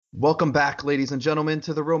Welcome back, ladies and gentlemen,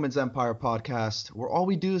 to the Romans Empire podcast, where all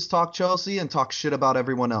we do is talk Chelsea and talk shit about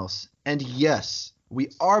everyone else. And yes, we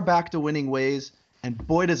are back to winning ways, and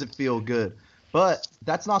boy, does it feel good. But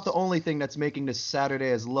that's not the only thing that's making this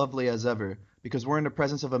Saturday as lovely as ever, because we're in the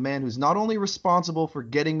presence of a man who's not only responsible for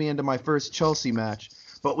getting me into my first Chelsea match,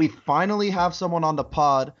 but we finally have someone on the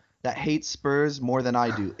pod that hates Spurs more than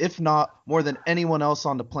I do, if not more than anyone else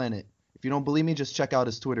on the planet. If you don't believe me, just check out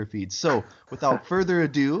his Twitter feed. So, without further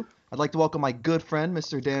ado, I'd like to welcome my good friend,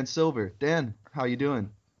 Mr. Dan Silver. Dan, how you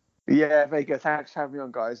doing? Yeah, very good. Thanks for having me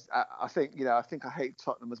on, guys. I think I hate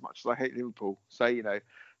Tottenham as much as I hate Liverpool. So There you go.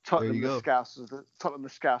 Tottenham the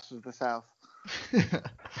Scousers of the South.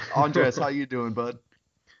 Andres, how you doing, bud?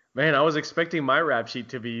 Man, I was expecting my rap sheet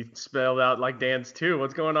to be spelled out like Dan's too.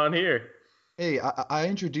 What's going on here? Hey, I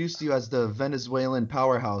introduced you as the Venezuelan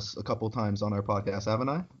powerhouse a couple times on our podcast, haven't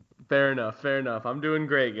I? Fair enough, fair enough. I'm doing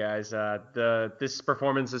great, guys. This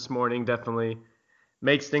performance this morning definitely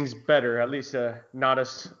makes things better. At least not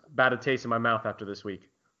as bad a taste in my mouth after this week.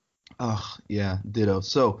 Oh, yeah, ditto.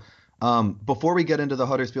 So, before we get into the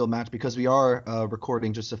Huddersfield match, because we are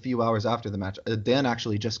recording just a few hours after the match, Dan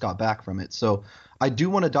actually just got back from it. So, I do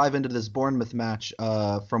want to dive into this Bournemouth match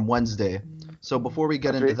from Wednesday. So, before we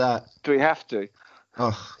get into that, Do we have to?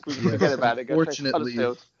 oh, We can yes, forget about it. Go straight to unfortunately,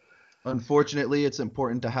 Huddersfield. unfortunately, it's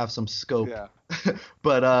important to have some scope. Yeah.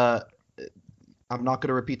 But I'm not going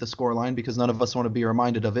to repeat the score line because none of us want to be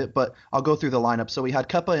reminded of it, but I'll go through the lineup. So we had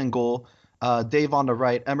Kepa in goal, Dave on the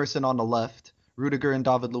right, Emerson on the left, Rudiger and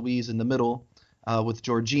David Luiz in the middle, with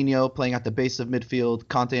Jorginho playing at the base of midfield,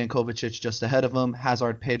 Conte and Kovacic just ahead of him,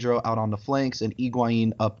 Hazard, Pedro out on the flanks, and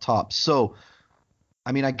Higuain up top. So,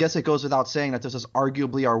 I mean, I guess it goes without saying that this is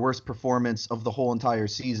arguably our worst performance of the whole entire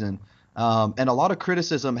season. And a lot of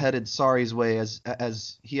criticism headed Sarri's way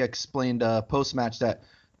as he explained post match that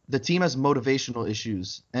the team has motivational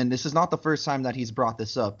issues, and this is not the first time that he's brought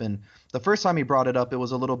this up. And the first time he brought it up, it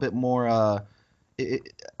was a little bit more.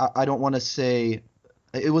 I don't want to say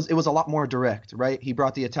it was a lot more direct, right? He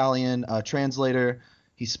brought the Italian translator.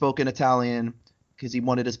 He spoke in Italian because he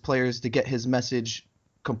wanted his players to get his message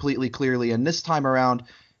completely clearly. And this time around,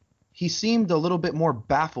 he seemed a little bit more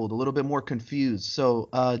baffled, a little bit more confused. So,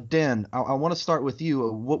 Dan, I want to start with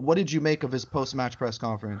you. What did you make of his post-match press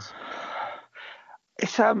conference?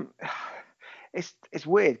 It's it's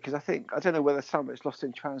weird because I don't know whether some of it's lost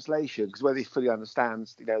in translation because whether he fully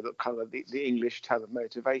understands the kind of the English term of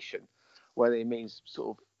motivation, whether he means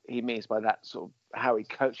by that sort of how he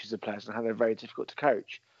coaches the players and how they're very difficult to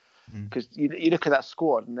coach. Mm. Because you look at that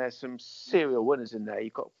squad and there's some serial winners in there.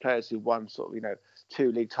 You've got players who won sort of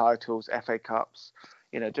two league titles, FA Cups,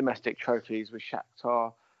 domestic trophies with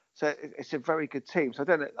Shakhtar. So it's a very good team. So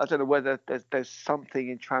I don't know whether there's something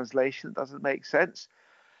in translation that doesn't make sense.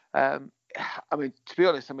 I mean, to be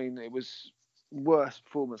honest, it was worst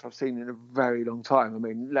performance I've seen in a very long time. I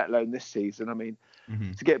mean, let alone this season. I mean,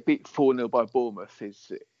 Mm-hmm. to get beat 4-0 by Bournemouth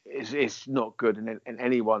is not good in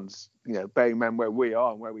anyone's, bearing in mind where we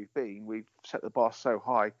are and where we've been. We've set the bar so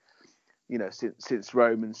high, since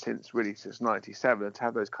Rome and since '97, and to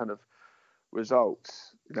have those kind of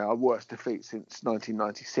results, our worst defeat since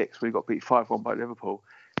 1996 when we got beat 5-1 by Liverpool.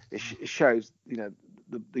 It shows,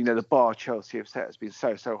 the bar Chelsea have set has been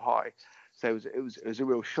so high. So it was a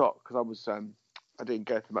real shock because I didn't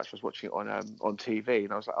go to the match. I was watching it on TV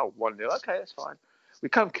and I was like, oh, 1-0, okay, that's fine. We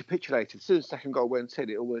kind of capitulated. As soon as the second goal went in,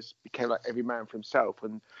 it almost became like every man for himself,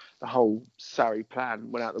 and the whole Sarri plan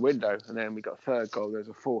went out the window. And then we got a third goal, there was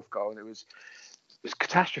a fourth goal, and it was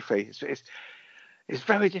catastrophe. It's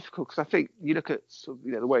very difficult because I think you look at sort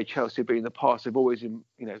of, the way Chelsea have been in the past. They've always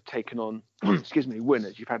taken on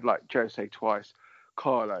winners. You've had like Jose twice,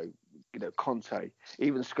 Carlo, Conte,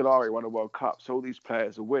 even Scolari won a World Cup. So all these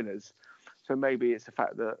players are winners. So maybe it's the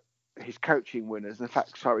fact that he's coaching winners and the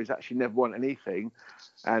fact Sarri's actually never won anything.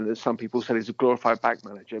 And as some people said, he's a glorified bank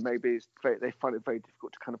manager. Maybe they find it very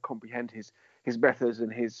difficult to kind of comprehend his methods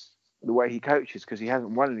and the way he coaches because he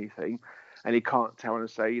hasn't won anything. And he can't tell and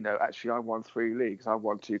say, actually, I won 3 leagues, I've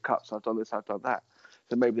won 2 cups, I've done this, I've done that.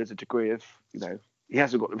 So maybe there's a degree of, he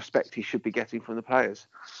hasn't got the respect he should be getting from the players.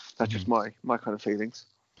 That's just my kind of feelings.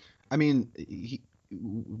 I mean,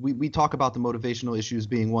 we talk about the motivational issues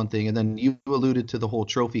being one thing, and then you alluded to the whole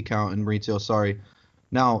trophy count and Maurizio Sarri.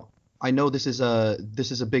 Now, I know this is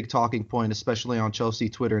a big talking point, especially on Chelsea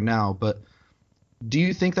Twitter now, but do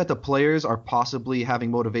you think that the players are possibly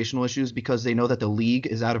having motivational issues because they know that the league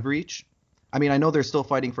is out of reach? I mean, I know they're still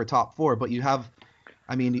fighting for top 4, but you have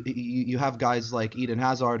guys like Eden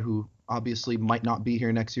Hazard who obviously might not be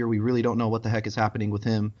here next year. We really don't know what the heck is happening with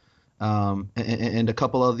him. And a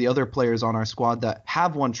couple of the other players on our squad that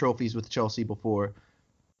have won trophies with Chelsea before.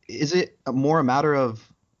 is it more a matter of,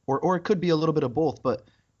 or it could be a little bit of both, but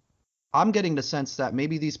I'm getting the sense that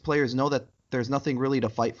maybe these players know that there's nothing really to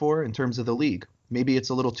fight for in terms of the league. Maybe it's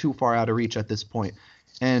a little too far out of reach at this point.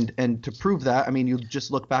 And to prove that, I mean, you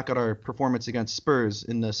just look back at our performance against Spurs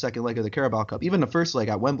in the second leg of the Carabao Cup. Even the first leg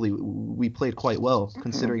at Wembley, we played quite well,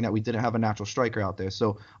 considering that we didn't have a natural striker out there.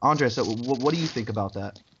 So, Andres, what do you think about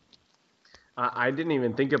that? I didn't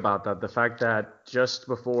even think about that. The fact that just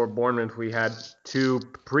before Bournemouth, we had two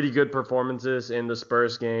pretty good performances in the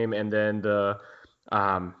Spurs game and then the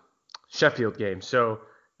Sheffield game. So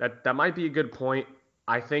that might be a good point.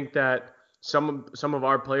 I think that some of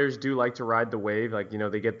our players do like to ride the wave. Like,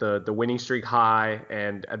 they get the winning streak high,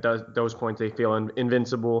 and at those points they feel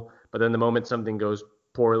invincible. But then the moment something goes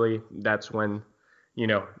poorly, that's when,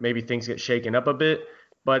 maybe things get shaken up a bit.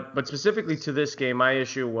 But specifically to this game, my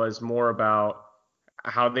issue was more about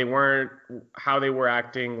how they were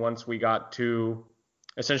acting once we got to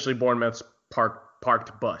essentially Bournemouth's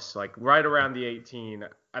parked bus, like right around the 18.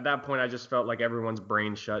 At that point, I just felt like everyone's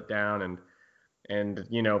brain shut down, and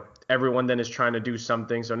everyone then is trying to do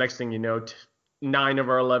something. So next thing you know, 9 of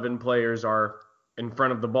our 11 players are in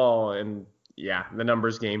front of the ball, and yeah, the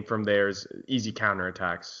numbers game from there is easy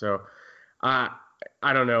counterattacks. So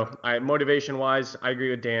I don't know. Motivation-wise, I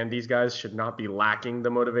agree with Dan. These guys should not be lacking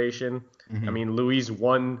the motivation. Mm-hmm. I mean, Luis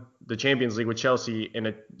won the Champions League with Chelsea in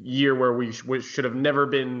a year where we should have never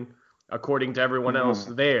been, according to everyone else,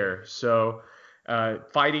 there. So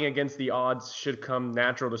fighting against the odds should come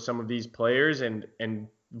natural to some of these players, and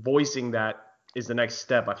voicing that is the next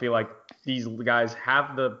step. I feel like these guys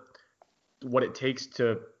have what it takes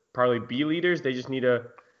to probably be leaders. They just need to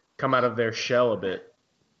come out of their shell a bit.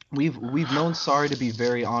 We've known Sarri to be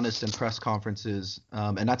very honest in press conferences,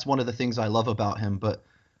 and that's one of the things I love about him. But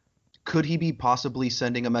could he be possibly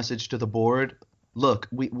sending a message to the board? Look,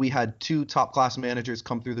 we had 2 top-class managers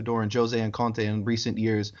come through the door in Jose and Conte in recent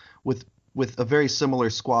years with a very similar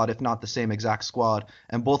squad, if not the same exact squad,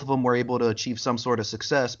 and both of them were able to achieve some sort of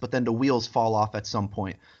success, but then the wheels fall off at some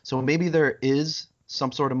point. So maybe there is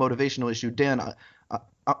some sort of motivational issue. Dan,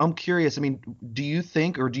 I'm curious. I mean, do you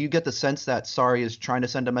think, or do you get the sense that Sarri is trying to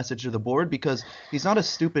send a message to the board? Because he's not a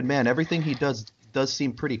stupid man. Everything he does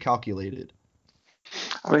seem pretty calculated.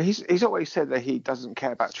 I mean, he's always said that he doesn't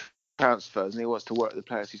care about transfers and he wants to work with the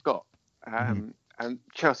players he's got. And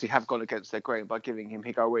Chelsea have gone against their grain by giving him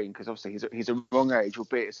Higuain, because obviously he's a wrong age,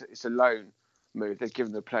 albeit it's a loan move. They've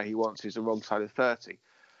given the player he wants who's the wrong side of 30.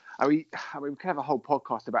 I mean, we can have a whole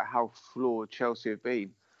podcast about how flawed Chelsea have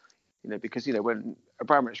been. Because when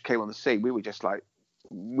Abramovich came on the scene, we were just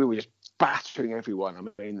battering everyone.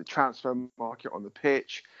 I mean, the transfer market on the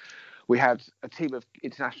pitch. We had a team of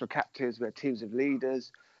international captains. We had teams of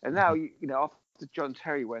leaders. And now, after John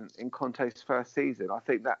Terry went in Conte's first season, I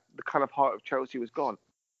think that the kind of heart of Chelsea was gone.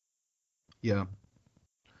 Yeah.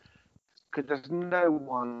 Because there's no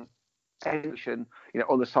one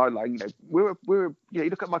on the sideline. You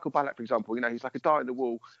look at Michael Ballack, for example. He's like a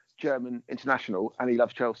die-in-the-wall German international, and he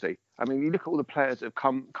loves Chelsea. I mean, you look at all the players that have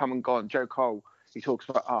come and gone. Joe Cole, he talks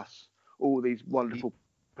about us. All these wonderful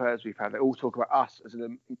players we've had, they all talk about us as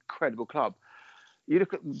an incredible club. You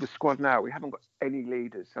look at the squad now, we haven't got any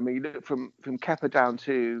leaders. I mean, you look from Kepa down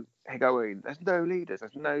to Higuain, there's no leaders.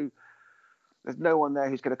 There's no one there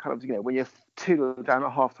who's going to kind of, when you're 2-0 down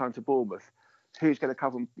at half-time to Bournemouth, who's going to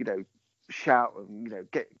come and, shout and,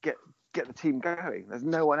 get the team going. There's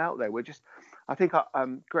no one out there. I think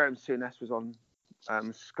Graham Souness was on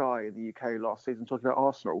Sky in the UK last season talking about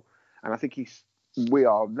Arsenal, and I think we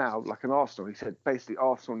are now like an Arsenal. He said basically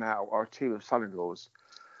Arsenal now are a team of son-in-laws.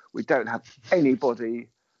 We don't have anybody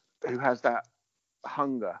who has that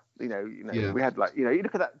hunger. Yeah. We had you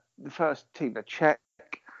look at the first team, the Czech,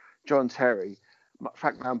 John Terry,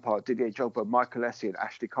 Frank Lampard, Didier Drogba, Michael Essien,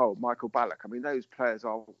 Ashley Cole, Michael Ballack. I mean, those players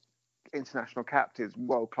are international captains,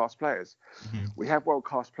 world-class players. Mm-hmm. We have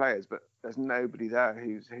world-class players, but there's nobody there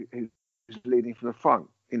who's leading from the front.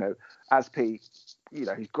 Aspi,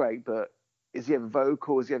 he's great, but is he ever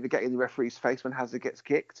vocal? Is he ever getting in the referee's face when Hazard gets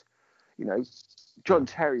kicked? John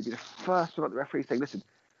Terry would be the first one at the referee saying, listen,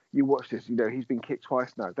 you watch this, he's been kicked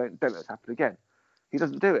twice now, don't let this happen again. He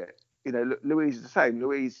doesn't do it. Luis is the same.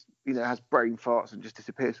 Luis, has brain farts and just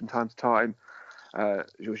disappears from time to time.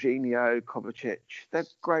 Jorginho, Kovacic, they're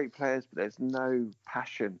great players, but there's no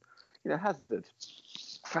passion. Hazard,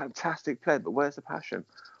 fantastic player, but where's the passion?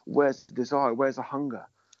 Where's the desire? Where's the hunger?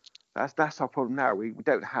 That's our problem now. We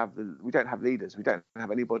don't have leaders. We don't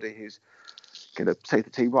have anybody who's going to say to the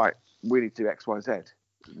team, right, we need to do X, Y, Z.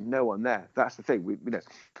 No one there. That's the thing.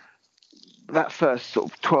 That first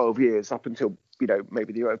sort of 12 years up until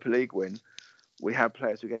maybe the Europa League win, we have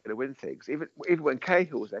players who get to win things. Even when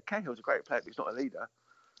Cahill was there, Cahill's a great player, but he's not a leader.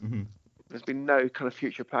 Mm-hmm. There's been no kind of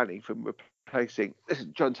future planning from replacing.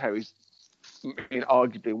 Listen, John Terry's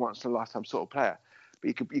arguably once in a lifetime sort of player, but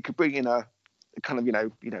you could bring in a kind of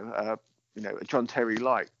a John Terry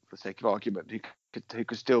light for the sake of argument, who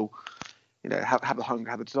could still have the hunger,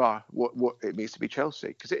 have the desire, what it means to be Chelsea,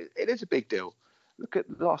 because it is a big deal. Look at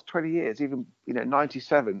the last 20 years, even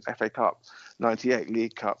 97 FA Cup, 98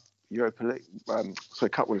 League Cup, Europa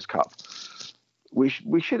League, Cup Winners' Cup. We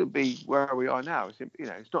shouldn't be where we are now.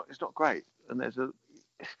 It's not great. And do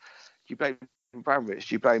you blame Abramovich?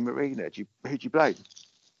 Do you blame Marina? Who do you blame?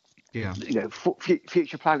 Yeah.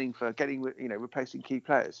 Future planning for getting replacing key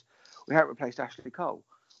players. We haven't replaced Ashley Cole.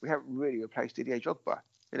 We haven't really replaced Didier Drogba.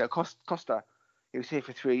 Costa, he was here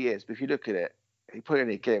for 3 years, but if you look at it, he put in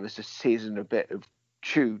a game as a season a bit of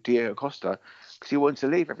true Diego Costa, because he wanted to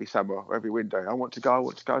leave every summer or every window. I want to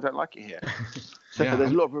go. I don't like it here. So Yeah.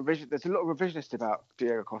 there's a lot of revisionist about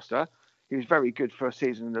Diego Costa. He was very good for a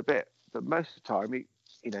season and a bit, but most of the time he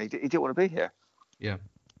didn't want to be here. Yeah.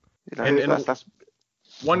 That's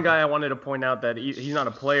one guy I wanted to point out that he's not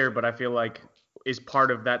a player, but I feel like is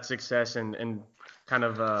part of that success and kind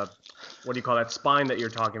of what do you call that spine that you're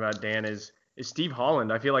talking about, Dan, is Steve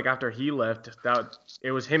Holland. I feel like after he left, that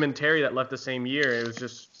it was him and Terry that left the same year. It was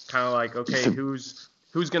just kind of like, okay, who's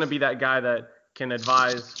going to be that guy that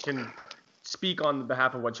can speak on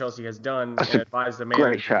behalf of what Chelsea has done and advise the manager.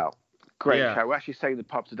 Great shout. We're actually saying in the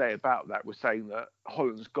pub today about that. We're saying that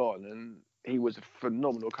Holland's gone and he was a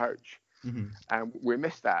phenomenal coach. Mm-hmm. And we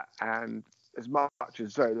missed that. And as much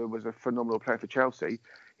as Zola was a phenomenal player for Chelsea,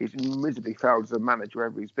 he's miserably failed as a manager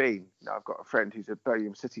wherever he's been. I've got a friend who's a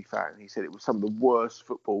Birmingham City fan. He said it was some of the worst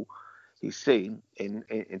football he's seen in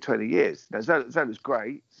 20 years. Now, Zola's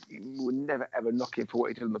great. You would never, ever knock him for what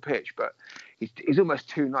he did on the pitch, but he's almost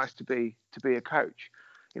too nice to be a coach.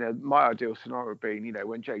 My ideal scenario being,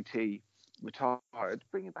 when JT retired,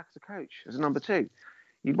 bring him back as a coach, as a number two.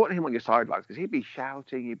 You'd want him on your sidelines because he'd be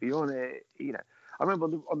shouting, he'd be on it. I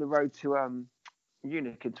remember on the road to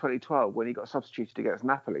Munich in 2012 when he got substituted against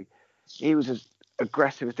Napoli. He was as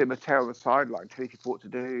aggressive as Di Matteo on the sideline, telling people what to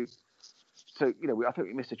do. So I think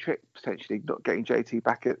we missed a trick potentially not getting JT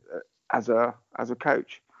back as a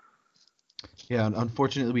coach. Yeah,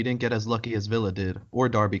 unfortunately we didn't get as lucky as Villa did, or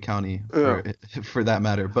Derby County for that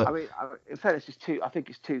matter. But I mean, in fairness, I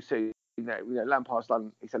think it's too soon. Lampard's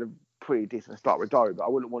he's had a pretty decent start with Derby, but I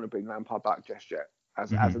wouldn't want to bring Lampard back just yet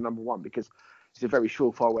as a number one, because it's a very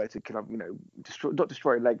surefire way to kind of not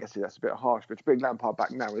destroy a legacy. That's a bit harsh, but to bring Lampard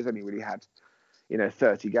back now, he's only really had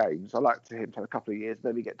 30 games. I like him to have a couple of years,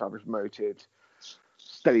 maybe get Derby promoted,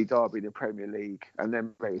 steady Derby in the Premier League, and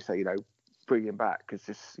then maybe say bring him back, because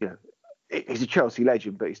he's a Chelsea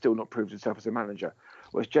legend, but he's still not proved himself as a manager.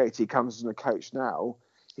 Whereas JT comes as a coach now,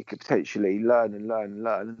 he could potentially learn,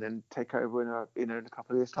 and then take over in a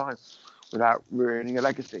couple of years' time without ruining a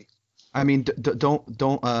legacy. I mean,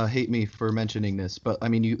 don't hate me for mentioning this, but I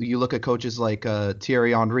mean, you look at coaches like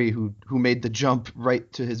Thierry Henry, who made the jump right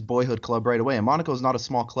to his boyhood club right away, and Monaco is not a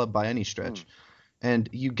small club by any stretch, and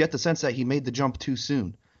you get the sense that he made the jump too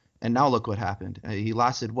soon, and now look what happened. He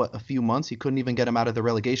lasted a few months. He couldn't even get him out of the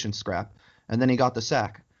relegation scrap, and then he got the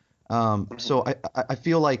sack. So I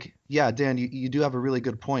feel like, yeah, Dan, you do have a really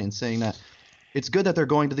good point in saying that it's good that they're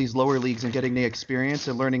going to these lower leagues and getting the experience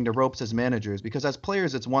and learning the ropes as managers, because as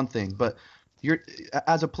players it's one thing, but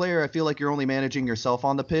as a player I feel like you're only managing yourself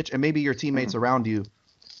on the pitch and maybe your teammates around you.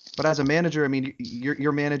 But as a manager, I mean,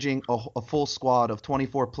 you're managing a full squad of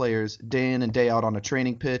 24 players day in and day out on a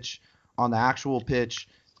training pitch, on the actual pitch,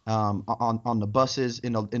 on the buses,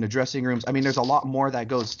 in the dressing rooms. I mean, there's a lot more that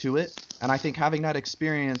goes to it, and I think having that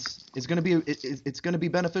experience is going to be it's going to be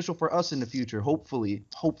beneficial for us in the future. Hopefully,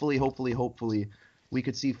 we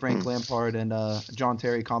could see Frank Lampard and John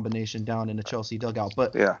Terry combination down in the Chelsea dugout.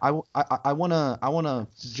 But yeah. I wanna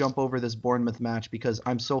jump over this Bournemouth match because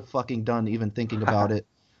I'm so fucking done even thinking about it.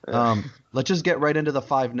 Let's just get right into the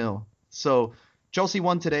 5-0. So Chelsea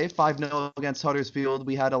won today, 5-0 against Huddersfield.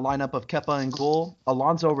 We had a lineup of Kepa in goal.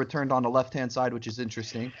 Alonso returned on the left-hand side, which is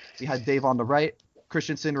interesting. We had Dave on the right,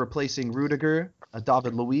 Christensen replacing Rudiger,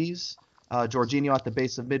 David Luiz, Jorginho at the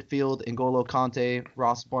base of midfield, N'Golo Kante,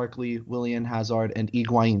 Ross Barkley, Willian Hazard, and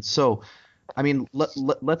Higuain. So, I mean,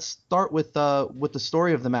 let's start with the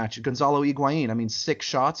story of the match. Gonzalo Higuain, I mean, 6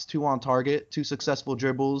 shots, 2 on target, 2 successful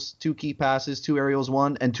dribbles, 2 key passes, 2 aerials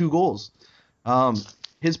won, and 2 goals.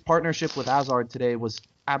 His partnership with Hazard today was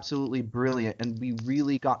absolutely brilliant, and we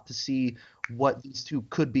really got to see what these two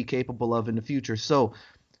could be capable of in the future. So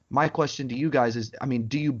my question to you guys is, I mean,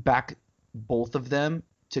 do you back both of them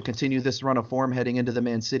to continue this run of form heading into the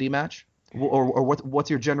Man City match? or what's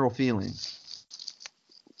your general feeling?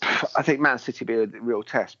 I think Man City will be a real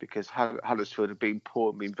test because Huddersfield have been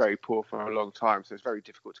very poor for a long time. So it's very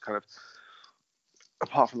difficult to kind of,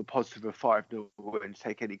 apart from the positive of 5-0 win,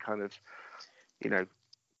 take any kind of,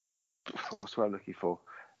 what's what I'm looking for.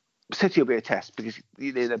 City will be a test because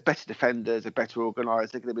they're better defenders, they're better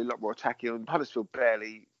organised, they're going to be a lot more attacking. And Huddersfield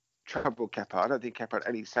barely troubled Kepa. I don't think Kepa had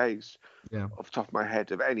any saves off the top of my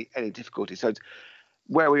head of any difficulty. So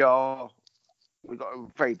where we are, we've got a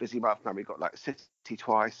very busy month now. We've got like City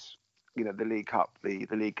twice, the League Cup, the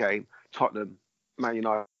league game, Tottenham, Man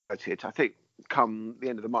United. I think come the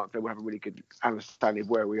end of the month, then we'll have a really good understanding of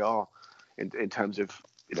where we are in terms of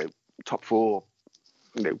top four.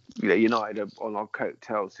 United are on our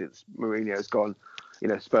coattails since Mourinho's gone.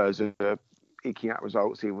 Spurs are eking out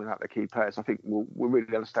results even without their key players. I think we'll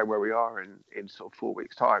really understand where we are in sort of 4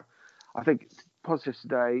 weeks' time. I think positives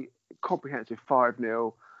today, comprehensive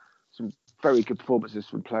 5-0, some very good performances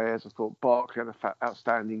from players. I thought Barkley had an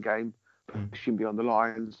outstanding game, pushing beyond the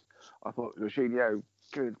lines. I thought Jorginho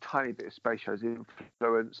giving a tiny bit of space, shows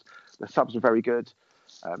influence. The subs were very good.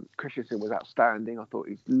 Christensen was outstanding. I thought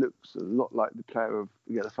he looks a lot like the player of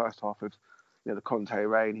the first half of the Conte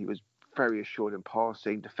reign. He was very assured in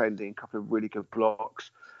passing, defending, a couple of really good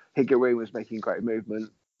blocks. Higuain was making great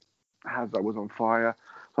movement. Hazard was on fire.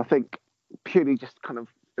 So I think purely just kind of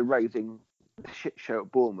erasing the shit show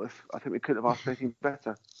at Bournemouth, I think we couldn't have asked for anything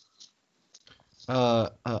better.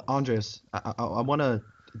 Andres, I want to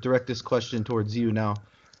direct this question towards you now.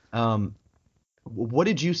 What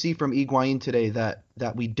did you see from Higuain today that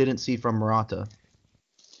we didn't see from Morata?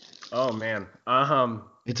 Oh man,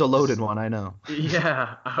 it's a loaded one, I know.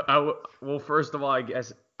 Yeah, well, first of all, I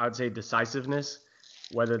guess I'd say decisiveness.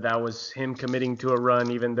 Whether that was him committing to a run,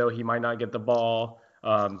 even though he might not get the ball,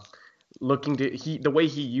 the way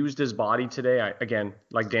he used his body today. Again,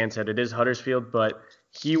 like Dan said, it is Huddersfield, but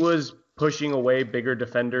he was pushing away bigger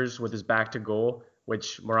defenders with his back to goal,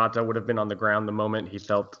 which Morata would have been on the ground the moment he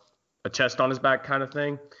felt a chest on his back kind of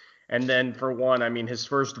thing. And then for one, I mean, his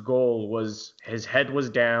first goal was his head was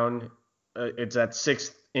down. It's that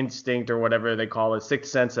sixth instinct or whatever they call it,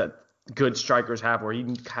 sixth sense that good strikers have, where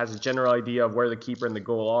he has a general idea of where the keeper and the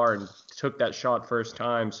goal are, and took that shot first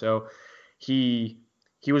time. So he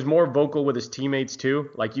was more vocal with his teammates too.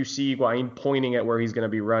 Like you see Higuain pointing at where he's going to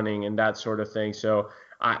be running and that sort of thing. So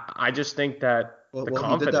I just think that Well,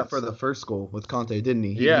 he did that for the first goal with Conte, didn't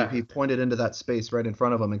he? He pointed into that space right in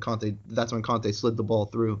front of him, and that's when Conte slid the ball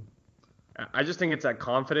through. I just think it's that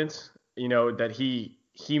confidence, that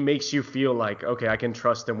he makes you feel like, okay, I can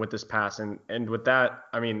trust him with this pass. And with that,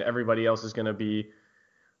 I mean, everybody else is going to be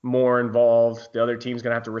more involved. The other team's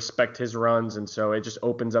going to have to respect his runs. And so it just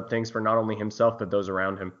opens up things for not only himself, but those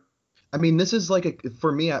around him. I mean, this is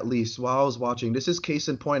for me at least, while I was watching, this is case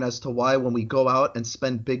in point as to why when we go out and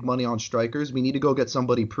spend big money on strikers, we need to go get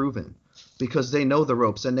somebody proven, because they know the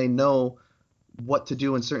ropes and they know what to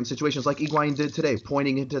do in certain situations, like Higuain did today,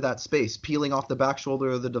 pointing into that space, peeling off the back shoulder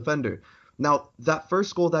of the defender. Now, that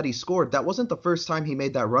first goal that he scored, that wasn't the first time he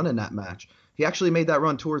made that run in that match. He actually made that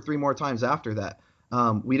run 2 or 3 more times after that.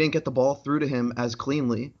 We didn't get the ball through to him as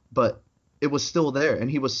cleanly, but it was still there, and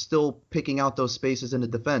he was still picking out those spaces in the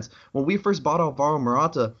defense. When we first bought Alvaro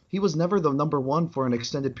Morata, he was never the number one for an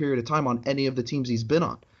extended period of time on any of the teams he's been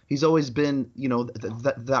on. He's always been,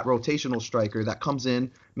 that rotational striker that comes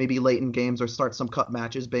in maybe late in games or starts some cup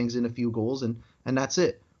matches, bangs in a few goals, and that's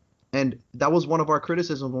it. And that was one of our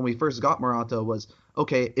criticisms when we first got Morata was,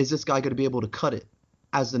 okay, is this guy going to be able to cut it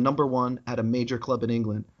as the number one at a major club in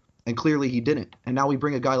England? And clearly he didn't. And now we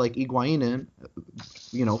bring a guy like Higuain in,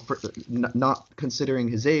 for not considering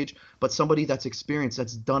his age, but somebody that's experienced,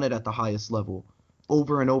 that's done it at the highest level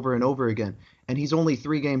over and over and over again. And he's only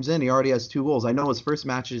 3 games in. He already has 2 goals. I know his first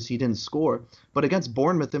matches he didn't score, but against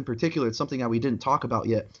Bournemouth in particular, it's something that we didn't talk about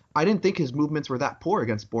yet. I didn't think his movements were that poor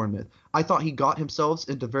against Bournemouth. I thought he got himself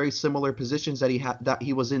into very similar positions that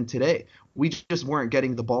he was in today. We just weren't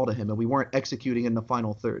getting the ball to him, and we weren't executing in the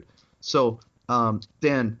final third. So,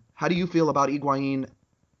 Dan, how do you feel about Higuain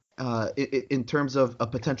in terms of a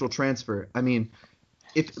potential transfer? I mean,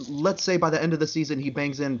 if let's say by the end of the season he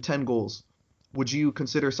bangs in 10 goals, would you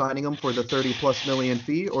consider signing him for the 30+ million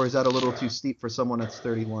fee, or is that a little too steep for someone that's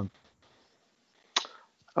 31?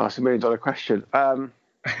 Oh, it's $1 million question.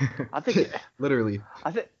 I think literally.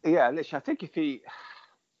 I think if the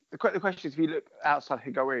question is, if you look outside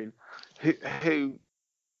Higuain, who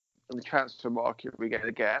in the transfer market are we going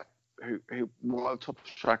to get? Who what top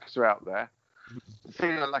strikers are out there? The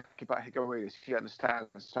thing I like about Higuain is he understands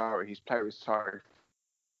Sarri. He's played with Sarri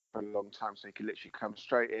for a long time, so he can literally come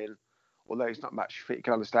straight in. Although he's not match fit, he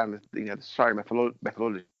can understand the Sarri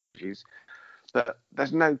methodology. but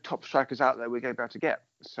there's no top strikers out there we're going to be able to get.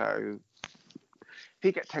 So if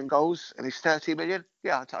he gets 10 goals and he's 30 million,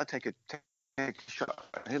 yeah, I'd take a shot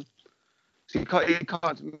at him. So you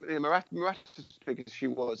can't. Morata's big as she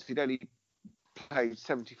was, he'd only played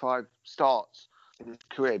 75 starts in his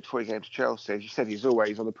career before he came to Chelsea. As you said, he's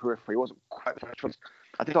always on the periphery. He wasn't quite the first choice.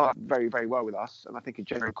 I think he started very, very well with us, and I think he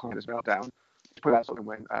generally calmed his meltdown. Put that something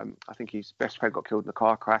when I think his best friend got killed in a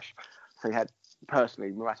car crash. So he had,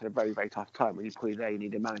 personally, Morata had a very, very tough time. When you put it there, you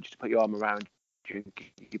need a manager to put your arm around you and give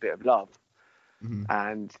you a bit of love. Mm-hmm.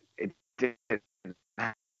 And it didn't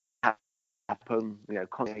happen.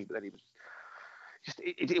 Conte, but then he was just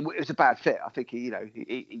it was a bad fit. I think he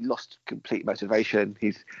lost complete motivation.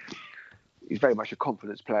 He's very much a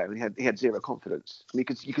confidence player, and he had zero confidence. I mean,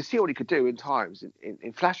 you could see what he could do in times.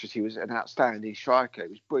 In flashes, he was an outstanding striker. He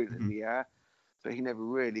was brilliant in the air, but he never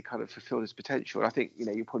really kind of fulfilled his potential. And I think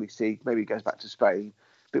you'll probably see maybe he goes back to Spain,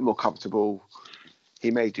 a bit more comfortable.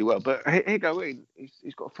 He may do well, but Higuaín,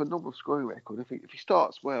 he's got a phenomenal scoring record. If he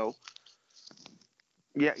starts well,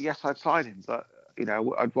 yes, I'd sign him, but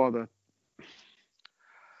I'd rather.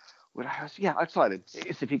 I'd sign him.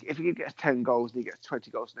 If he gets 10 goals and he gets 20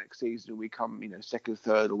 goals next season and we come, second,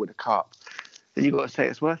 third, or win a cup, then you've got to say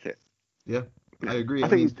it's worth it. Yeah, I agree.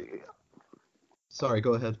 Sorry,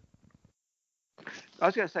 go ahead. I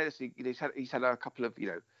was going to say this. He's had a couple of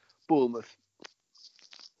Bournemouth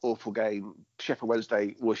awful game. Sheffield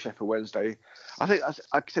Wednesday was Sheffield Wednesday. I think, like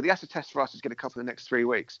I said, the acid test for us is going to come in the next 3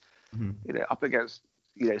 weeks. Mm-hmm. Up against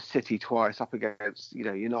City twice, up against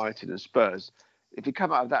United and Spurs. If you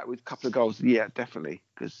come out of that with a couple of goals, yeah, definitely.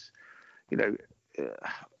 Because,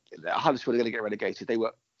 Huddersfield are going to get relegated. They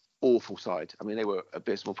were awful side. I mean, they were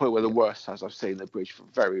abysmal. Probably one of the worst sides I've seen in the Bridge for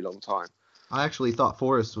a very long time. I actually thought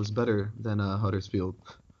Forest was better than Huddersfield.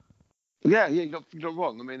 Yeah, you're not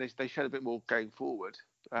wrong. I mean, they showed a bit more going forward.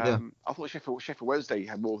 I thought Sheffield Wednesday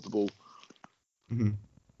had more of the ball. Mm-hmm.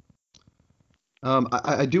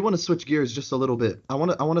 I do want to switch gears just a little bit. I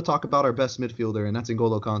want to talk about our best midfielder, and that's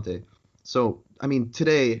N'Golo Kante. So, I mean,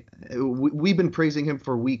 today, we've been praising him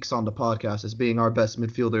for weeks on the podcast as being our best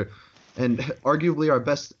midfielder and arguably our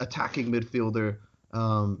best attacking midfielder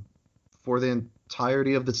for the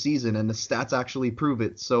entirety of the season, and the stats actually prove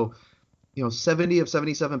it. So, 70 of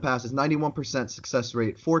 77 passes, 91% success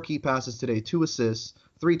rate, 4 key passes today, 2 assists,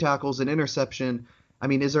 3 tackles, an interception. I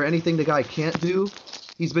mean, is there anything the guy can't do?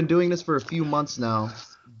 He's been doing this for a few months now.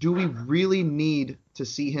 Do we really need to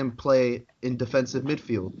see him play in defensive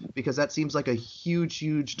midfield? Because that seems like a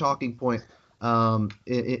huge talking point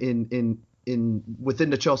in within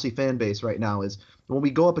the Chelsea fan base right now. Is when we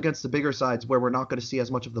go up against the bigger sides where we're not going to see as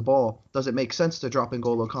much of the ball, does it make sense to drop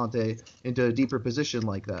N'Golo Kante into a deeper position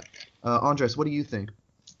like that? Andres, what do you think?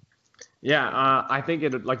 Yeah, I think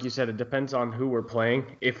it, like you said, it depends on who we're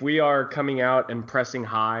playing. If we are coming out and pressing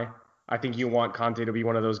high, I think you want Kante to be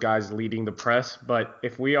one of those guys leading the press. But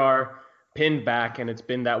if we are pinned back and it's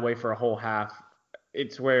been that way for a whole half,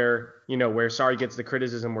 it's where Sarri gets the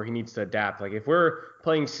criticism where he needs to adapt. Like if we're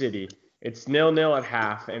playing City, it's 0-0 at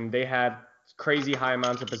half and they had crazy high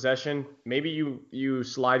amounts of possession. Maybe you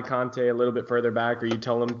slide Kante a little bit further back, or you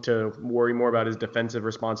tell him to worry more about his defensive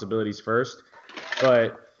responsibilities first.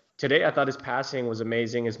 But today I thought his passing was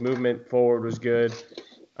amazing. His movement forward was good.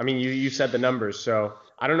 I mean, you said the numbers, so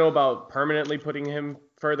I don't know about permanently putting him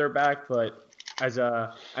further back, but as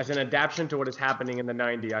an adaptation to what is happening in the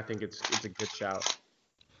 90, I think it's a good shout.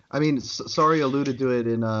 I mean, Sarri alluded to it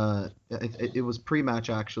in it was pre-match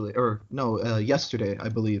actually, or no, yesterday I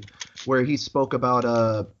believe, where he spoke about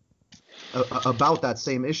that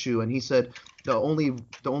same issue, and he said the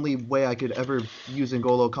only way I could ever use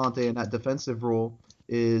N'Golo Kante in that defensive role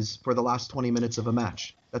is for the last 20 minutes of a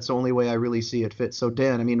match. That's the only way I really see it fit. So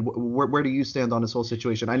Dan, I mean, where do you stand on this whole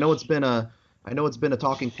situation? I know it's been a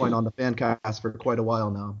talking point on the fan cast for quite a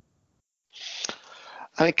while now.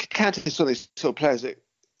 I think Kante is one of these sort of players that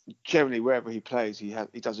generally wherever he plays, he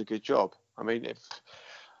does a good job. I mean,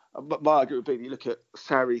 my argument would be, you look at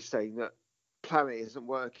Sarri saying that planning isn't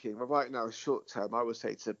working. But right now, short term, I would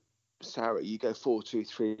say to Sarri, you go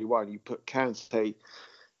 4-2-3-1. You put Kante,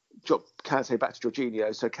 drop Kante back to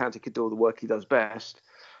Jorginho, so Kante can do all the work he does best,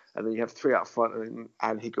 and then you have 3 up front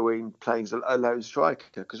and Higuaín playing as a lone striker.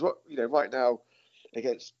 Because right now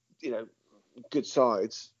against good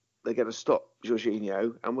sides, they're going to stop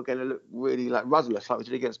Jorginho, and we're going to look really like rudderless like we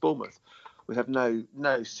did against Bournemouth. We have no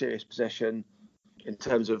serious possession in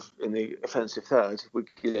terms of in the offensive third. We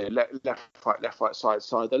left, right,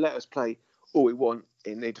 side. They let us play all we want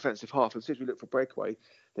in the defensive half, and since we look for breakaway,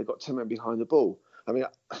 they've got 10 men behind the ball. I mean,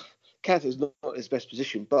 Kante is not his best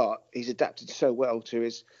position, but he's adapted so well to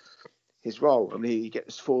his role. I mean, he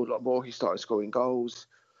gets forward a lot more. He started scoring goals.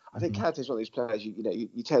 I think Mhm. Kante's one of these players.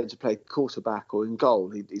 You tell him to play quarterback or in goal,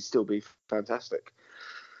 he'd still be fantastic.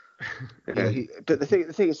 Yeah, But the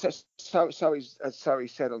thing is, as Sarri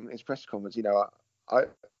said on his press conference, I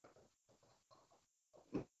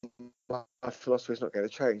my philosophy is not going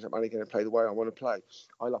to change. I'm only going to play the way I want to play.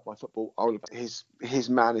 I love my football. His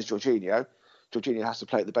man is Jorginho. Jorginho has to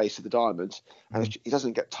play at the base of the diamond, and if he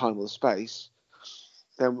doesn't get time or the space,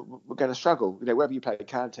 then we're going to struggle. Whether you play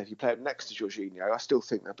Kante, if you play him next to Jorginho, I still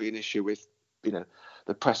think there'll be an issue with,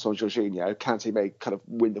 the press on Jorginho. Kante may kind of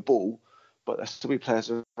win the ball, but there's still be players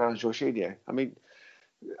around Jorginho.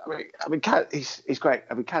 He's great.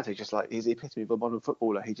 Kante just he's the epitome of a modern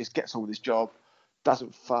footballer. He just gets on with his job,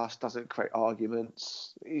 doesn't fuss, doesn't create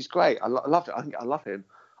arguments. He's great. I love it. I love him.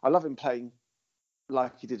 I love him playing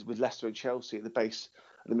like he did with Leicester and Chelsea at the base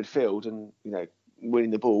of the midfield, and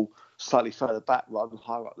winning the ball slightly further back rather than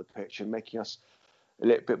higher up the pitch, and making us a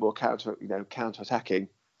little bit more counter attacking.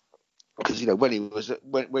 Because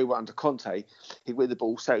when we were under Conte, he'd win the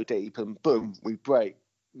ball so deep and boom, we'd break,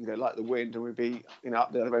 like the wind, and we'd be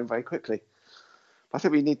up the other end very quickly. I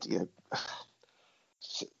think we need to,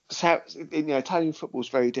 Italian football is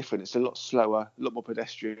very different. It's a lot slower, a lot more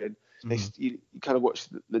pedestrian. Mm-hmm. You kind of watch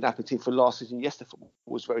the Napoli team for last season. Yes, the football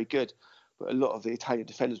was very good, but a lot of the Italian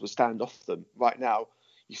defenders would stand off them. Right now,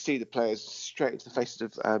 you see the players straight into the faces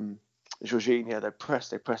of Jorginho. They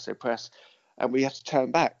press, and we have to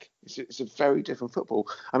turn back. It's a very different football.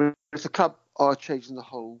 I mean, if the club are changing the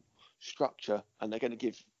whole structure and they're going to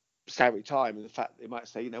give Sarri time, and the fact they might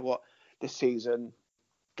say, this season,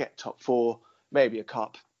 get top 4, maybe a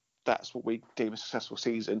cup. That's what we deem a successful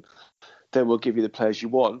season. Then we'll give you the players you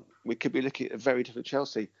want. We could be looking at a very different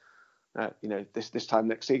Chelsea. This time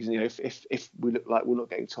next season. If we look like we're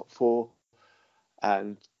not getting top 4,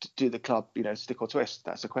 and do the club, stick or twist?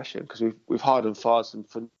 That's the question, because we've hired and fired some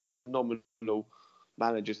phenomenal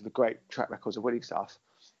managers with great track records of winning stuff.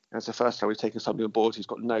 And it's the first time we've taken somebody on board who's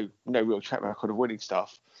got no real track record of winning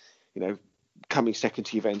stuff. Coming second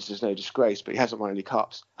to Juventus is no disgrace, but he hasn't won any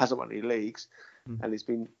cups, hasn't won any leagues, and he's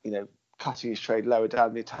been, cutting his trade lower down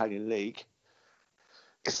in the Italian league.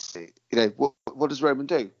 What does Roman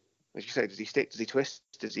do? As you say, does he stick? Does he twist?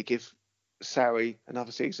 Does he give Sarri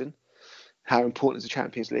another season? How important is the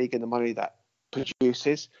Champions League and the money that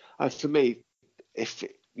produces? And for me, if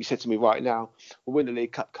you said to me right now, we'll win the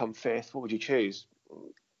League Cup, come 5th, what would you choose?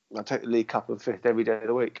 I'll take the League Cup and 5th every day of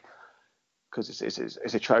the week, because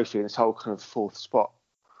it's a trophy in this whole kind of 4th spot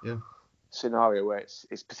scenario where it's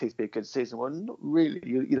perceived to be a good season. Well, not really.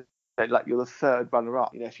 You're the 3rd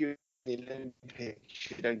runner-up. If you're in the Olympics,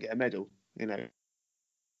 you don't get a medal.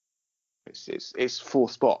 It's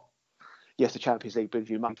 4th spot. Yes, the Champions League brings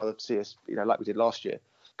you money for the CS, like we did last year,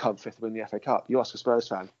 come 5th and win the FA Cup. You ask a Spurs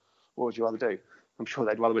fan, what would you rather do? I'm sure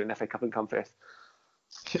they'd rather win an FA Cup and come 5th.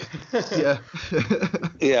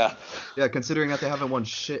 Yeah. Considering that they haven't won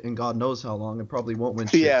shit in God knows how long, and probably won't win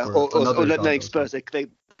shit. Yeah, for or letting Spurs. They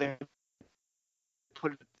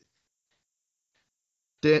put.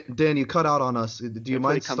 Dan, you cut out on us. Do you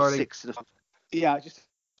mind starting? Just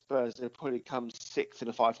Spurs. They'll probably come 6th in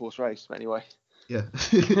a 5-horse race. But anyway. Yeah.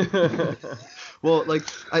 Well,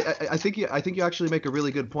 I think you actually make a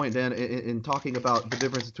really good point, Dan, in talking about the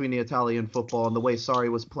difference between the Italian football and the way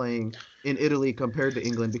Sarri was playing in Italy compared to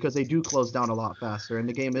England, because they do close down a lot faster and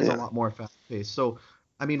the game is a lot more fast-paced. So,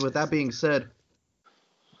 I mean, with that being said,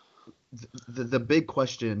 the big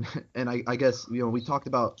question, and I guess, we talked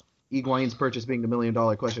about Higuain's purchase being the $1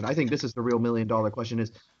 million question. I think this is the real $1 million question: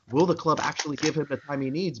 is will the club actually give him the time he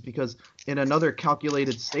needs? Because in another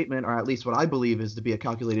calculated statement, or at least what I believe is to be a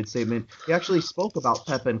calculated statement, he actually spoke about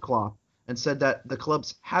Pep and Klopp and said that the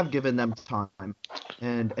clubs have given them time,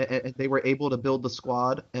 and they were able to build the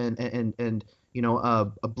squad and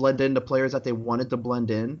blend in the players that they wanted to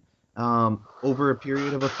blend in over a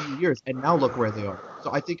period of a few years, and now look where they are.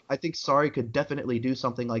 So I think Sarri could definitely do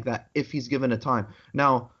something like that if he's given a time.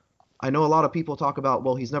 Now, I know a lot of people talk about,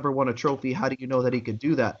 well, he's never won a trophy. How do you know that he could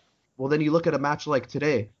do that? Well, then you look at a match like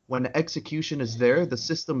today. When the execution is there, the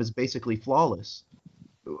system is basically flawless.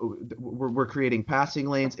 We're creating passing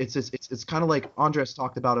lanes. It's kind of like Andres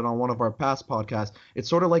talked about it on one of our past podcasts. It's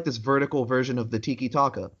sort of like this vertical version of the Tiki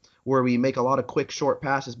Taka, where we make a lot of quick, short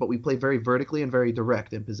passes, but we play very vertically and very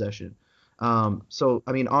direct in possession. So,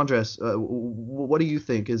 I mean, Andres, what do you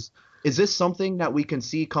think? Is this something that we can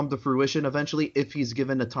see come to fruition eventually if he's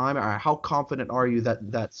given the time? Or how confident are you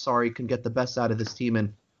that Sarri can get the best out of this team?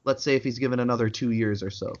 And let's say if he's given another 2 years or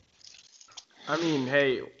so. I mean,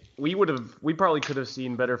 hey, we probably could have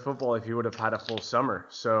seen better football if he would have had a full summer.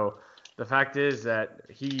 So the fact is that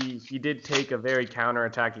he did take a very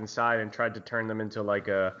counter-attacking side and tried to turn them into like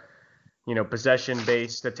a,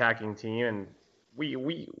 possession-based attacking team. And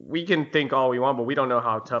we can think all we want, but we don't know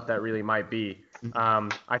how tough that really might be.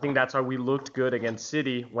 I think that's why we looked good against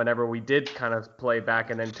City whenever we did kind of play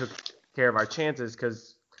back and then took care of our chances,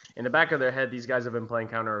 because in the back of their head, these guys have been playing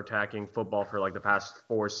counter-attacking football for like the past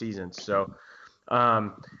 4 seasons. So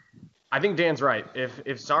I think Dan's right.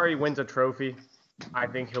 If Sarri wins a trophy, I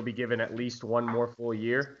think he'll be given at least one more full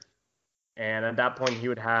year. And at that point, he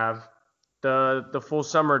would have the full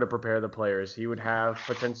summer to prepare the players. He would have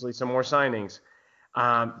potentially some more signings.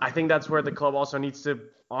 I think that's where the club also needs to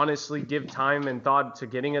honestly give time and thought to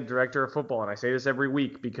getting a director of football. And I say this every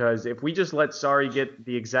week, because if we just let Sarri get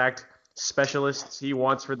the exact specialists he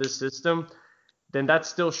wants for this system, then that's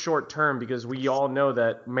still short term, because we all know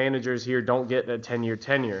that managers here don't get a 10-year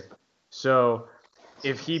tenure. So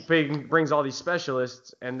if he brings all these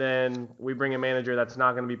specialists and then we bring a manager that's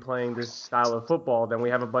not going to be playing this style of football, then we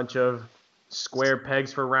have a bunch of square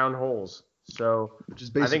pegs for round holes. So which is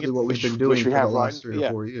basically what we've been doing for the last 3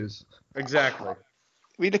 or 4 years. Exactly.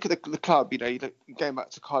 We look at the club, going back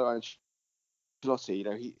to Carlo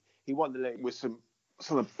Ancelotti, he won the league with some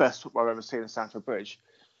of the best football I've ever seen in Stamford Bridge.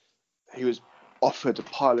 He was offered a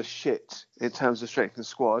pile of shit in terms of strength and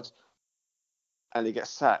squad, and he gets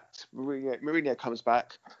sacked. Mourinho comes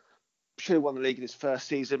back, should have won the league in his first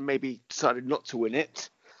season, maybe decided not to win it.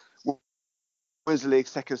 Wins the league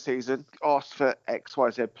second season, asks for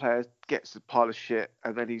XYZ players, gets a pile of shit,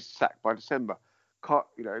 and then he's sacked by December. Conte.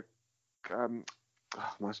 Conte.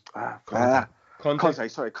 Yeah,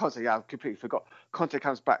 I completely forgot. Conte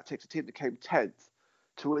comes back, takes a team that came 10th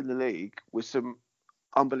to win the league with some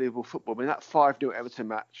unbelievable football. I mean, that 5-0 Everton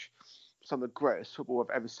match, some of the greatest football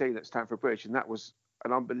I've ever seen at Stamford Bridge, and that was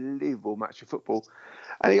an unbelievable match of football.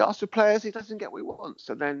 And he asks for players, he doesn't get what he wants,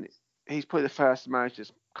 and then he's probably the first manager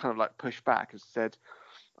that's kind of like pushed back and said,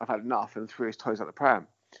 I've had enough, and threw his toys out the pram.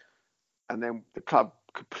 And then the club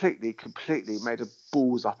completely made a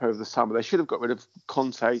balls up over the summer. They should have got rid of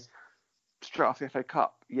Conte straight off the FA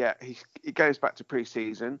Cup. Yeah, he goes back to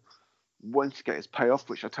pre-season, wants to get his payoff,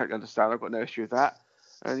 which I totally understand. I've got no issue with that.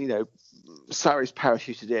 And, Sarri's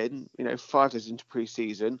parachuted in, 5 days into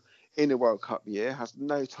pre-season in a World Cup year, has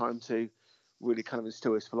no time to really kind of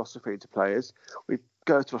instill his philosophy into players. We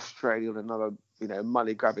go to Australia on another,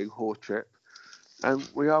 money-grabbing whore trip, and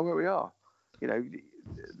we are where we are.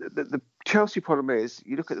 The Chelsea problem is,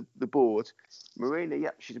 you look at the board,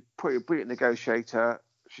 Marina, she's probably a brilliant negotiator.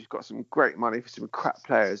 She's got some great money for some crap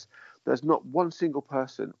players. There's not one single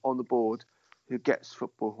person on the board who gets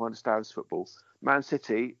football, who understands football. Man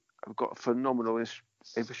City have got a phenomenal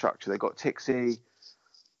infrastructure. They've got Tixi,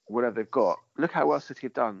 whatever they've got. Look how well City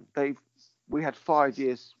have done. We had 5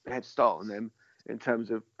 years head start on them in terms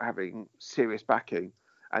of having serious backing,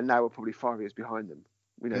 and now we're probably 5 years behind them.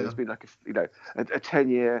 There's been like a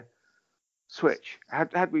 10-year switch.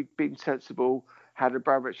 Had we been sensible, had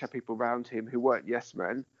Abramovich had people around him who weren't yes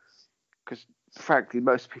men, because frankly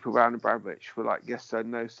most people around Abramovich were like yes sir,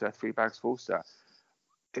 no sir, 3 bags full sir.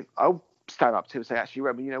 I'll stand up to him and say, actually,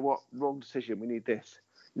 Roman, you know what? Wrong decision. We need this.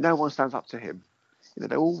 No one stands up to him.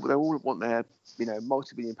 They all want their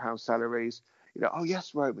multi-million-pound salaries. Oh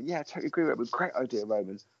yes, Roman. Yeah, I totally agree, Roman. Great idea,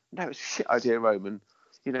 Roman. No, it's a shit idea, Roman.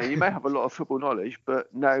 You may have a lot of football knowledge,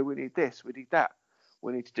 but no, we need this, we need that.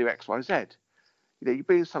 We need to do X, Y, Z. You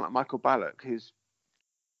bring someone like Michael Ballack, who's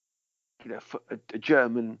a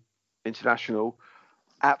German international,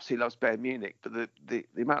 absolutely loves Bayern Munich, but the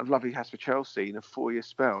amount of love he has for Chelsea in a 4-year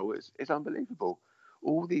spell is unbelievable.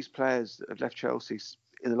 All these players that have left Chelsea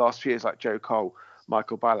in the last few years, like Joe Cole,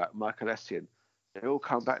 Michael Ballack, Michael Essien, they all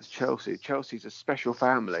come back to Chelsea. Chelsea's a special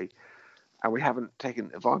family, and we haven't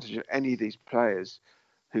taken advantage of any of these players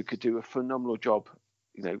who could do a phenomenal job.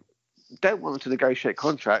 Don't want them to negotiate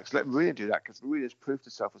contracts. Let Mourinho do that, because Mourinho's proved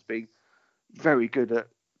herself as being very good at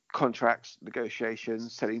contracts,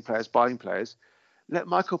 negotiations, selling players, buying players. Let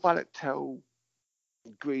Michael Ballack tell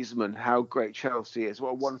Griezmann how great Chelsea is,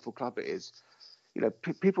 what a wonderful club it is.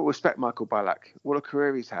 People respect Michael Ballack. What a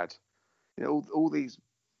career he's had. All these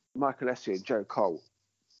Michael Essien, Joe Cole,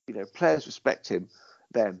 players respect him.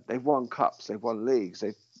 They've won cups, they've won leagues,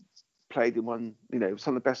 they've played in one,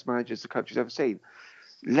 some of the best managers the country's ever seen.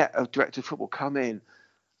 Let a director of football come in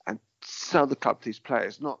and sell the club to these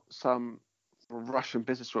players, not some Russian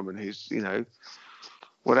businesswoman who's,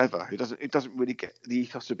 whatever, who doesn't really get the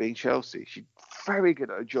ethos of being Chelsea. She's very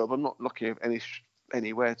good at her job. I'm not looking at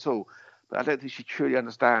anywhere at all, but I don't think she truly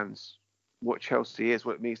understands what Chelsea is,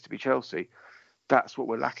 what it means to be Chelsea. That's what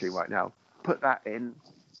we're lacking right now. Put that in,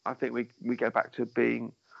 I think we go back to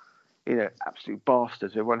being, absolute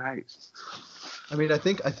bastards everyone hates. I mean, I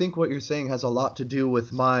think what you're saying has a lot to do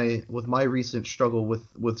with my recent struggle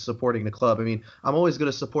with supporting the club. I mean, I'm always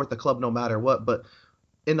going to support the club no matter what, but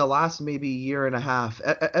in the last maybe year and a half,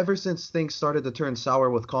 ever since things started to turn sour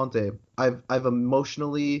with Conte, I've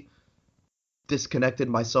emotionally disconnected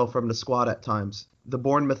myself from the squad at times. The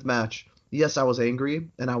Bournemouth match, yes, I was angry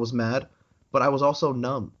and I was mad, but I was also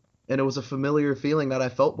numb. And it was a familiar feeling that I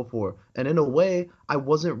felt before. And in a way, I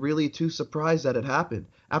wasn't really too surprised that it happened.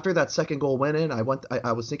 After that second goal went in, I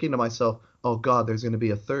was thinking to myself, oh God, there's going to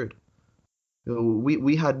be a third.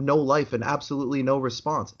 We had no life and absolutely no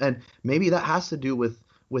response. And maybe that has to do with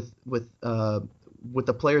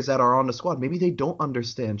the players that are on the squad. Maybe they don't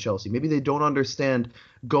understand Chelsea. Maybe they don't understand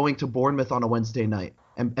going to Bournemouth on a Wednesday night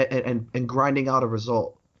and grinding out a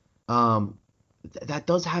result. That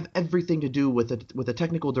does have everything to do with a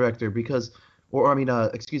technical director because, or I mean,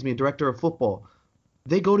 excuse me, a director of football.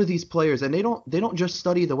 They go to these players and they don't just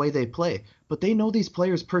study the way they play, but they know these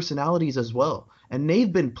players' personalities as well. And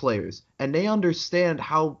they've been players and they understand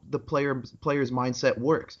how the player's mindset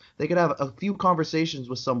works. They could have a few conversations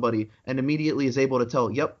with somebody and immediately is able to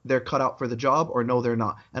tell, yep, they're cut out for the job or no, they're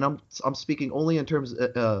not. And I'm speaking only in terms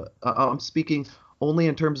of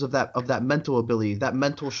that mental ability, that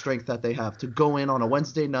mental strength that they have to go in on a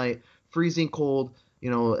Wednesday night, freezing cold.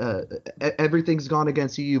 Everything's gone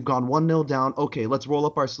against you. You've gone 1-0 down. Okay, let's roll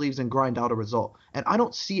up our sleeves and grind out a result. And I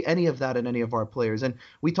don't see any of that in any of our players. And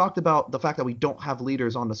we talked about the fact that we don't have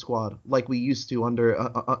leaders on the squad like we used to under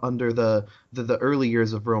the early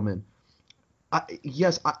years of Roman.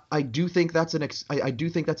 I do think that's I do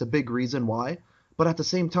think that's a big reason why. But at the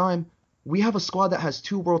same time, we have a squad that has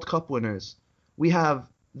 2 World Cup winners. We have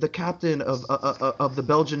the captain of the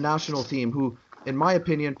Belgian national team who, in my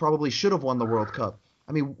opinion, probably should have won the World Cup.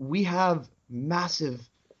 I mean, we have massive,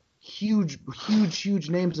 huge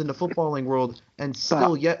names in the footballing world, and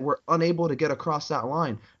still yet we're unable to get across that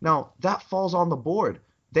line. Now, that falls on the board.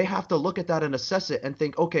 They have to look at that and assess it and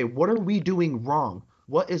think, okay, what are we doing wrong?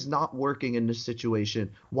 What is not working in this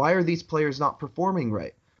situation? Why are these players not performing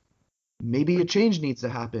right? Maybe a change needs to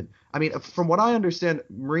happen. I mean, from what I understand,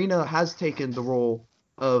 Marina has taken the role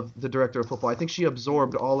of the director of football. I think she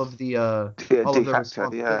absorbed all of the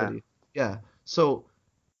responsibility. Yeah. So,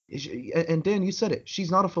 and Dan, you said it.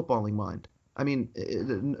 She's not a footballing mind. I mean,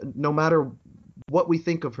 no matter what we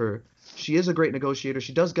think of her, she is a great negotiator.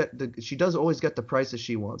 She does always get the prices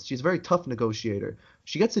she wants. She's a very tough negotiator.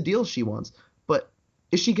 She gets the deals she wants, but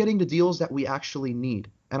is she getting the deals that we actually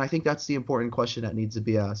need? And I think that's the important question that needs to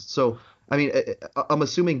be asked. So, I mean, I'm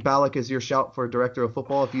assuming Ballack is your shout for director of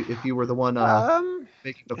football if you were the one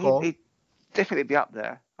making the call. He'd definitely be up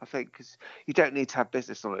there, I think, because you don't need to have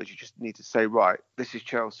business knowledge. You just need to say, right, this is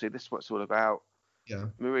Chelsea. This is what it's all about. Yeah.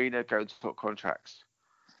 Marina going to talk contracts.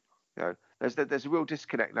 There's a real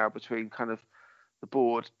disconnect now between kind of the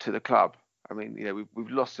board to the club. I mean,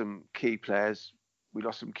 we've lost some key players. We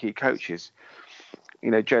lost some key coaches.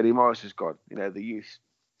 Jody Morris has gone. The youth,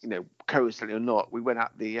 coincidentally or not, we went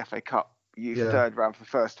at the FA Cup youth third round for the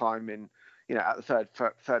first time in, at the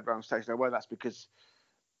third round stage. Now, whether that's because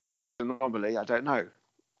anomaly, I don't know.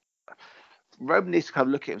 Roman needs to kind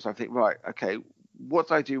of look at himself and think, right, okay, what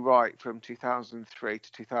did I do right from 2003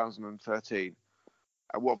 to 2013?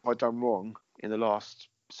 And what have I done wrong in the last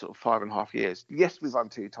sort of 5.5 years? Yes, we've won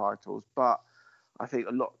 2 titles, but I think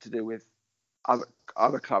a lot to do with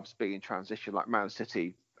other clubs being in transition, like Man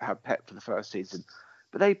City had Pep for the first season,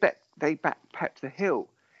 but they backed Pep to the hill.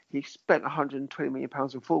 He spent £120 million on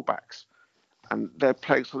fullbacks, and they're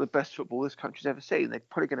playing some of the best football this country's ever seen. They're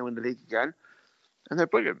probably going to win the league again, and they're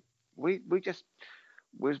brilliant. We got.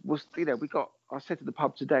 I said to the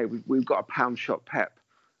pub today, we've got a pound shot Pep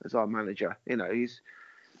as our manager.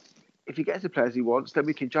 If he gets the players he wants, then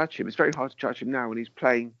we can judge him. It's very hard to judge him now when he's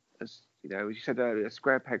playing as you said earlier,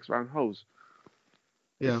 square pegs round holes.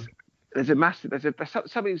 Yeah.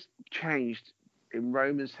 Something's changed in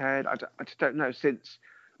Roman's head. I just don't know since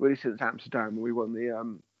Amsterdam when we won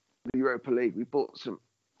the Europa League. We bought some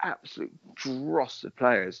absolute dross of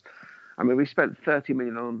players. I mean, we spent 30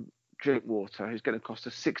 million on Drinkwater, who's going to cost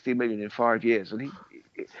us 60 million in 5 years, and he's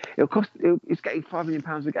getting £5 million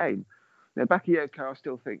a game. Now, Bakayoko, I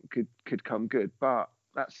still think could come good, but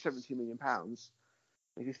that's 70 million pounds.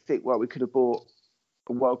 If you think, well, we could have bought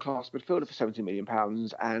a world-class midfielder for £70 million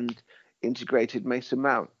and integrated Mason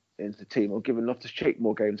Mount into the team, or given Loftus-Cheek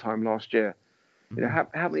more game time last year.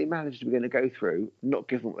 Mm-hmm. How many managers are we going to go through, not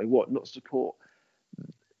give them what they want, not support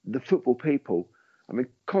the football people? I mean,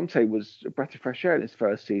 Conte was a breath of fresh air in his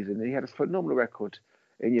first season, and he had a phenomenal record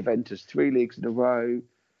in Juventus, 3 leagues in a row.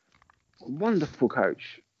 Wonderful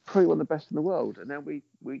coach. probably one of the best in the world, and then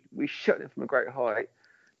we shut it from a great height.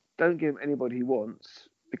 Don't give him anybody he wants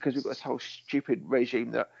because we've got this whole stupid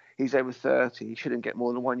regime that he's over 30, he shouldn't get more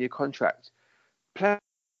than a 1 year contract. Players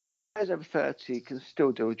over 30 can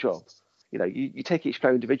still do a job. You know, you take each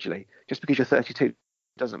player individually. Just because you're 32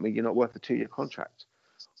 doesn't mean you're not worth a 2 year contract.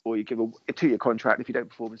 Or you give a 2 year contract, if you don't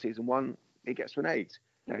perform in season one, it gets to an 8.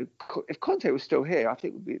 You know, if Conte was still here, I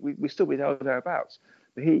think we'd still be there or thereabouts.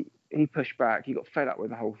 But he pushed back. He got fed up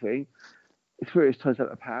with the whole thing. He threw his toes out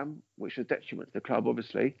the pan, which was a detriment to the club,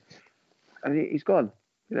 obviously. And he's gone.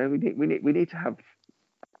 You know, we need to have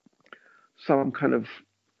some kind of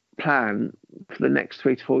plan for the next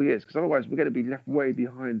 3 to 4 years, because otherwise we're going to be left way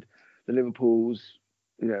behind the Liverpools,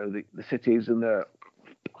 you know, the cities and I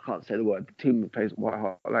can't say the word, the team that plays at White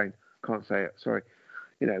Hart Lane, can't say it, sorry.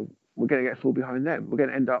 You know, we're going to get fall behind them. We're going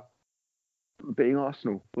to end up being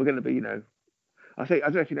Arsenal. We're going to be, you know, I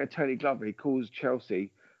don't know if you know Tony Glover, he calls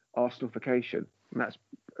Chelsea Arsenalification, and that's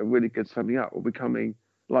a really good summing up. We're becoming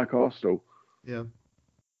like Arsenal. Yeah.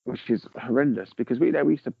 Which is horrendous, because we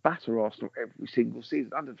used to batter Arsenal every single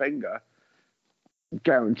season. Under Wenger,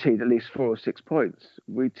 guaranteed at least 4 or 6 points.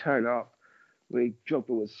 We turn up, Drogba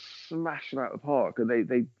was smashing out the park, and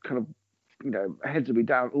they kind of, you know, heads would be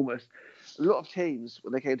down almost. A lot of teams,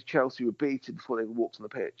 when they came to Chelsea, were beaten before they walked on the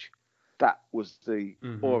pitch. That was the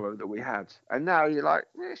aura that we had. And now you're like,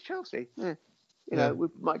 it's Chelsea. You know, we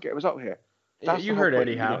might get a result here. That's you heard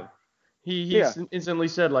Eddie Howe. He instantly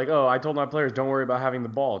said, like, oh, I told my players, don't worry about having the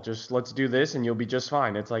ball. Just let's do this and you'll be just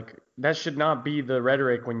fine. It's like, that should not be the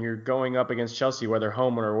rhetoric when you're going up against Chelsea, whether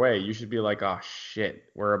home or away. You should be like, oh, shit,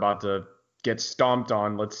 we're about to get stomped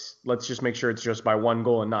on. Let's just make sure it's just by 1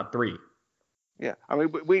 goal and not 3. Yeah, I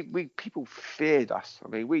mean, we people feared us. I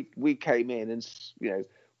mean, we came in and, you know,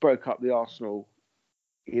 broke up the Arsenal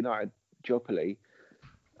United duopoly.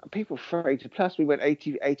 People afraid to. Plus, we went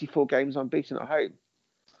 84 games unbeaten at home.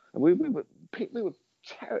 And we were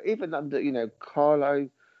even under, you know, Carlo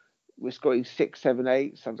was scoring 6, 7,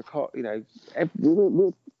 8 under, you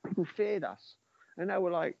know, people feared us, and now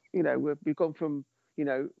we're like, you know, we've gone from, you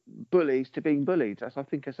know, bullies to being bullied. As I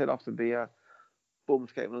think I said after the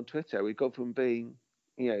Bournemouth game on Twitter, we've gone from being,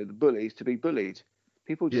 you know, the bullies to be bullied.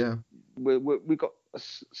 People just we got a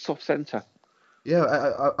soft centre. Yeah,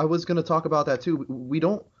 I was going to talk about that too. We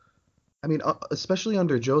don't. I mean, especially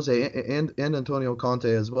under Jose and Antonio Conte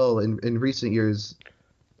as well in recent years,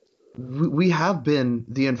 we have been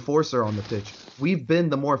the enforcer on the pitch. We've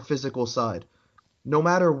been the more physical side. No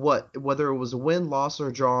matter what, whether it was a win, loss,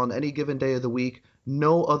 or draw on any given day of the week,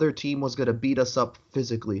 no other team was going to beat us up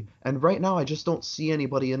physically. And right now, I just don't see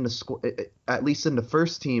anybody in the squad, at least in the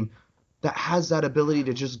first team, that has that ability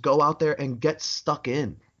to just go out there and get stuck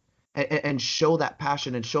in. And show that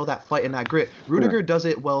passion and show that fight and that grit. Rudiger does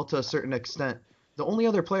it well to a certain extent. The only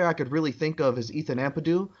other player I could really think of is Ethan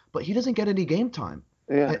Ampadu, but he doesn't get any game time.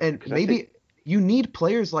 Yeah, and maybe you need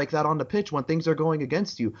players like that on the pitch when things are going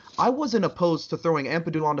against you. I wasn't opposed to throwing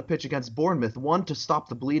Ampadu on the pitch against Bournemouth. 1, to stop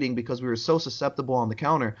the bleeding because we were so susceptible on the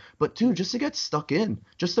counter, but 2, just to get stuck in,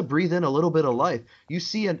 just to breathe in a little bit of life. You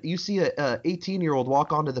see a 18-year-old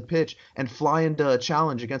walk onto the pitch and fly into a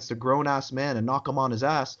challenge against a grown-ass man and knock him on his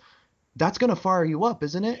ass. That's going to fire you up,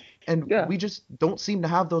 isn't it? And we just don't seem to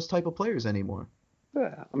have those type of players anymore.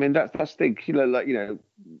 Yeah, I mean, that's the thing. You know, like, you know,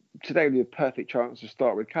 today would be a perfect chance to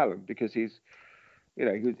start with Callum, because he's, you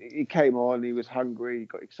know, he came on, he was hungry, he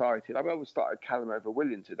got excited. I mean, I would start Callum over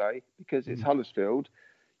Willian today, because it's Huddersfield.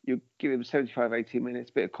 You give him 75, 80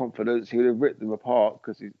 minutes, bit of confidence, he would have ripped them apart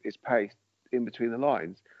because his pace in between the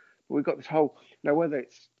lines. But we've got this whole, you know, whether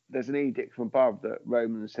there's an edict from above that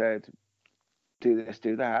Roman said, do this,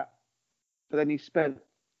 do that. But then he spent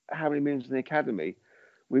how many millions in the academy?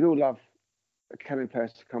 We'd all love academy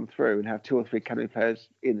players to come through and have 2 or 3 academy players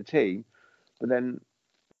in the team, but then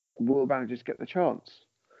will managers get the chance?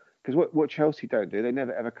 Because what Chelsea don't do, they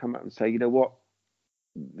never ever come out and say, you know what,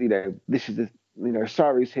 you know, this is the, you know,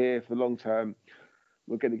 Sarri's here for the long term.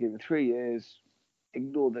 We're going to give him 3 years.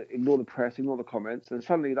 Ignore the press, ignore the comments, and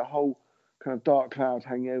suddenly the whole kind of dark cloud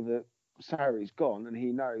hanging over Sarri's gone, and he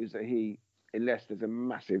knows that unless there's a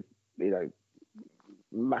massive, you know,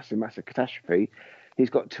 massive catastrophe, he's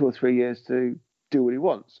got 2 or 3 years to do what he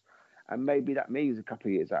wants, and maybe that means a couple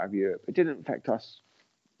of years out of Europe. It didn't affect us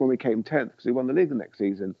when we came 10th because we won the league the next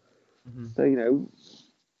season. So, you know,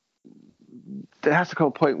 there has to come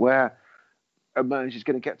a point where a manager's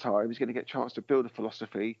going to get time, he's going to get a chance to build a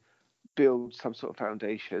philosophy, build some sort of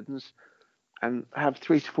foundations, and have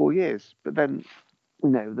 3 to 4 years. But then, you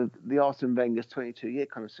know, the Arsene Wenger's 22-year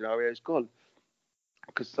kind of scenario is gone,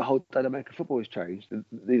 because the whole dynamic of football has changed. You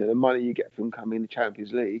know, the money you get from coming in the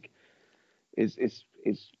Champions League is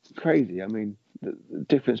crazy. I mean, the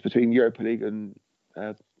difference between Europa League and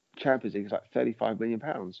Champions League is like £35 million,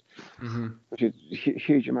 which is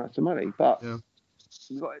huge amounts of money. But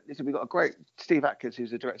we've got a great Steve Atkins,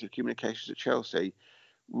 who's the director of communications at Chelsea.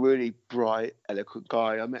 Really bright, eloquent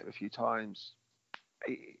guy. I met him a few times.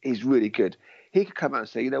 He's really good. He could come out and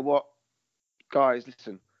say, you know what, guys,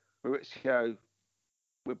 listen, Maurizio,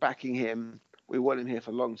 we're backing him. We want him here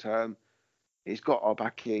for long term. He's got our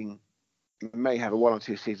backing. We may have 1 or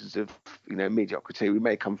 2 seasons of mediocrity. We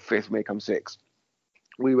may come 5th, we may come 6th.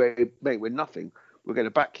 We may win nothing. We're going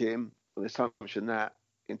to back him on the assumption that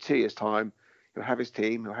in 2 years' time, he'll have his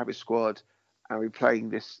team, he'll have his squad, and we're playing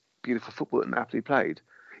this beautiful football that Napoli played.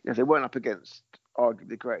 They weren't up against arguably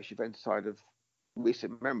the greatest Juventus side of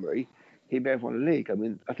recent memory, he may have won the league. I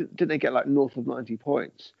mean, I think didn't they get like north of 90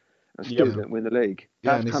 points and still didn't win the league?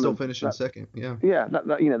 Yeah, and he's still finishing second. Yeah. Yeah,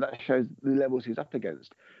 that shows the levels he's up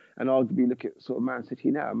against. And arguably look at sort of Man City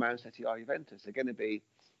now. Man City are Juventus. They're going to be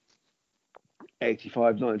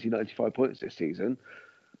 85, 90, 95 points this season.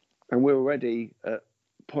 And we're already at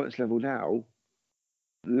points level now,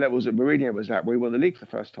 levels that Mourinho was at, where he won the league for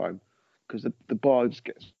the first time. Because the bar just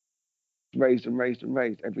gets raised and raised and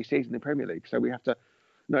raised every season in the Premier League. So we have to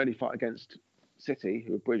not only fight against City,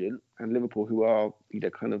 who are brilliant, and Liverpool, who are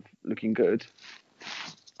kind of looking good.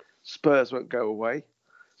 Spurs won't go away.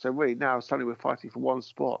 So really now suddenly we're fighting for one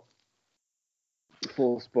spot, the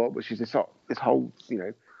 4th spot, which is this whole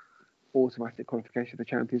automatic qualification for the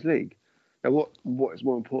Champions League. Now what is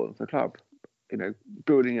more important for the club?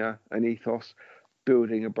 Building an ethos,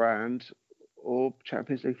 building a brand, or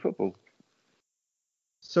Champions League football.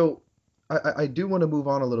 So I do want to move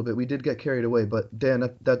on a little bit. We did get carried away, but Dan,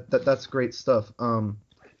 that's great stuff.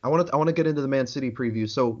 I want to get into the Man City preview.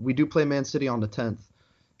 So we do play Man City on the 10th.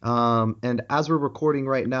 And as we're recording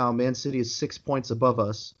right now, Man City is 6 points above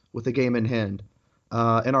us with a game in hand.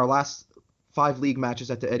 In our last 5 league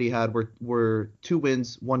matches at the Etihad were 2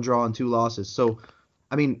 wins, 1 draw, and 2 losses. So,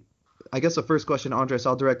 I mean, I guess the first question, Andres,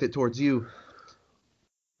 I'll direct it towards you.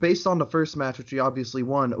 Based on the first match, which we obviously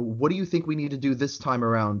won, what do you think we need to do this time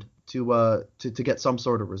around to get some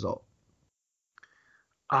sort of result?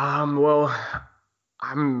 Well,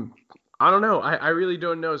 I don't know. I really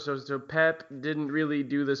don't know. So Pep didn't really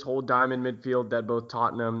do this whole diamond midfield that both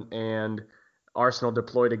Tottenham and Arsenal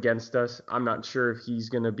deployed against us. I'm not sure if he's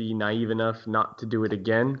going to be naive enough not to do it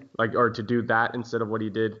again, or to do that instead of what he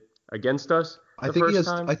did against us. I think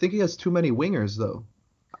he has too many wingers though.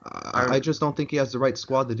 I just don't think he has the right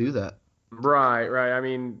squad to do that. Right. I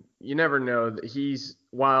mean, you never know. He's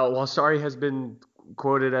while Sarri has been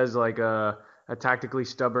quoted as like a tactically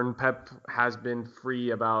stubborn, Pep has been free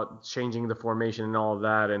about changing the formation and all of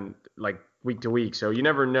that, and like week to week. So you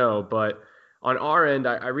never know. But on our end,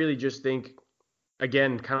 I really just think,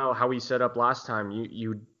 again, kind of how we set up last time.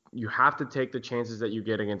 You have to take the chances that you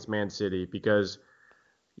get against Man City, because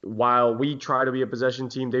while we try to be a possession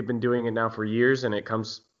team, they've been doing it now for years, and it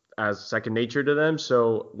comes as second nature to them.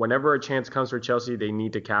 So whenever a chance comes for Chelsea, they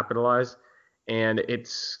need to capitalize. And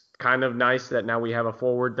it's kind of nice that now we have a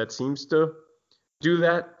forward that seems to do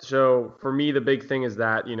that. So for me, the big thing is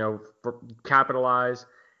that, capitalize,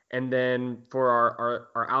 and then for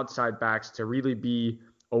our outside backs to really be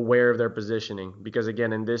aware of their positioning, because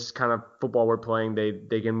again, in this kind of football we're playing,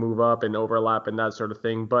 they can move up and overlap and that sort of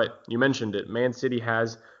thing. But you mentioned it, Man City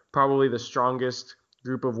has probably the strongest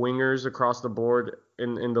group of wingers across the board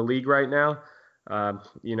in the league right now.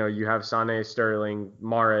 You have Sané, Sterling,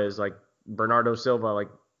 Mahrez, like Bernardo Silva. Like,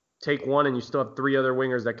 take one and you still have 3 other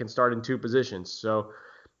wingers that can start in 2 positions. So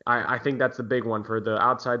I think that's the big one for the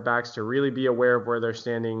outside backs, to really be aware of where they're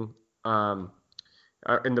standing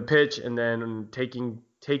in the pitch, and then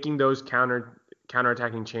taking those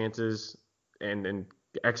counterattacking chances and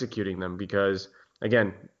executing them, because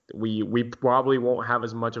again, we probably won't have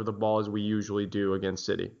as much of the ball as we usually do against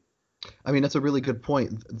City. I mean, that's a really good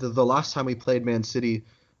point. The last time we played Man City,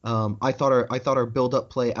 I thought our build-up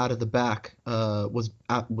play out of the back was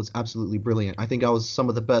absolutely brilliant. I think that was some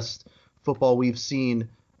of the best football we've seen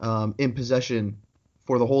in possession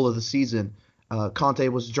for the whole of the season. Conte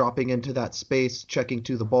was dropping into that space, checking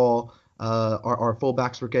to the ball. Our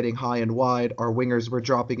fullbacks were getting high and wide. Our wingers were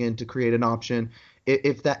dropping in to create an option.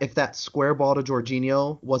 If that square ball to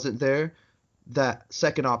Jorginho wasn't there, that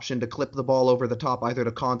second option to clip the ball over the top, either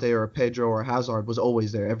to Conte or Pedro or Hazard, was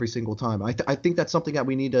always there every single time. I think that's something that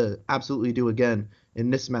we need to absolutely do again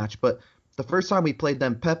in this match. But the first time we played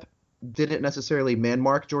them, Pep didn't necessarily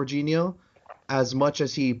man-mark Jorginho as much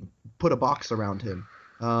as he put a box around him.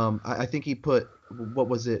 I think he put, what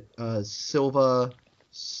was it, Silva,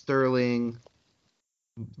 Sterling,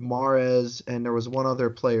 Mahrez, and there was one other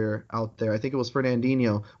player out there. I think it was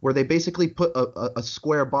Fernandinho, where they basically put a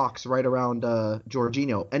square box right around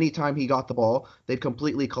Jorginho. Anytime he got the ball, they'd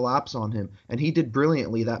completely collapse on him, and he did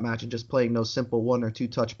brilliantly that match, and just playing those simple one or two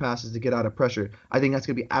touch passes to get out of pressure. I think that's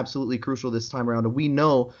going to be absolutely crucial this time around. And we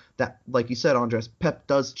know that, like you said, Andres, Pep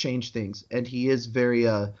does change things, and he is very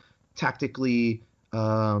tactically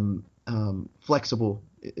flexible,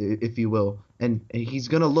 if you will, and he's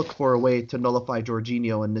gonna look for a way to nullify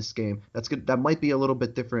Jorginho in this game. That's good. That might be a little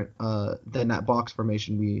bit different than that box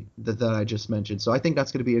formation that I just mentioned. So I think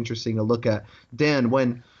that's gonna be interesting to look at. Dan,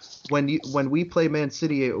 when we play Man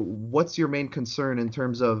City, what's your main concern in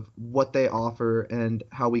terms of what they offer and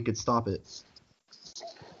how we could stop it?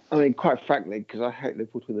 I mean, quite frankly, because I hate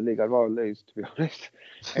Liverpool to win the league, I'd rather lose, to be honest.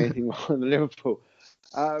 Anything more than Liverpool.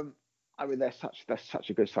 I mean, they're such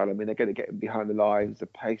a good side. I mean, they're going to get behind the lines, the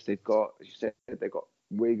pace they've got. As you said, they've got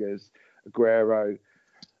wingers, Aguero.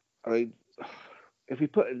 I mean, if we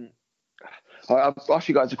put in, I'll ask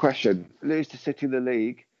you guys a question: lose to City in the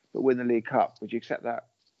league, but win the League Cup. Would you accept that?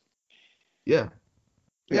 Yeah.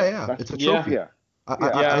 It's a trophy. Yeah.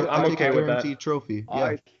 I'm okay with that. Trophy.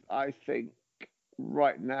 Yeah. I think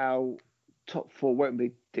right now, top four won't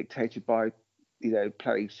be dictated by,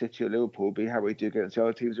 playing City or Liverpool, be how we do against the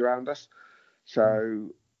other teams around us. So,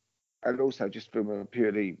 and also just from a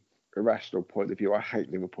purely irrational point of view, I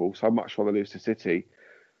hate Liverpool, so I'd much rather lose to City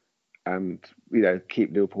and,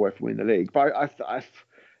 keep Liverpool away from winning the league. But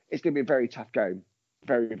it's going to be a very tough game,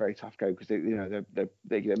 very, very tough game, because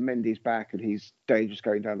Mendy's back and he's dangerous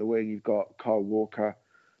going down the wing. You've got Kyle Walker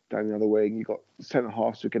down the other wing. You've got centre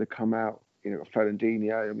halves who are going to come out. Got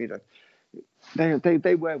Fernandinho. I mean,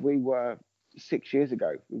 they were we were 6 years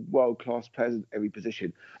ago, world-class players in every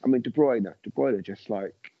position. I mean, De Bruyne just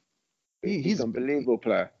like, he's an unbelievable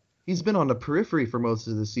player. He's been on the periphery for most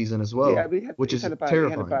of the season as well, which is terrifying. He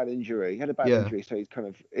had a bad injury. So he's kind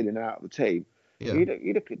of in and out of the team. Yeah.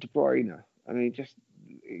 You look at De Bruyne. I mean, just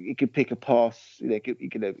he could pick a pass. He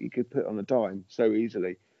could put it on a dime so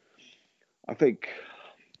easily. I think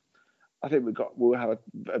we'll have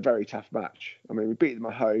a very tough match. I mean, we beat them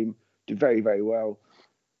at home, did very, very well.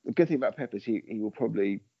 The good thing about Pep is he will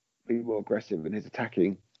probably be more aggressive in his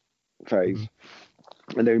attacking phase,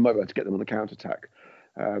 and then we might be able to get them on the counter attack.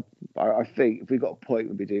 I think if we got a point,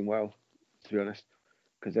 we'd be doing well, to be honest,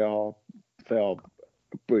 because they are a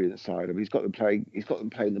brilliant side. I mean, he's got them playing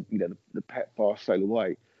the Pep Barcelona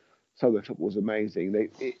way. Some of the football was amazing.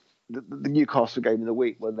 The Newcastle game in the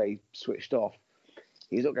week when they switched off,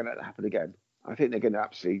 he's not going to let that happen again. I think they're going to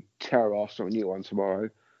absolutely tear Arsenal a new one tomorrow,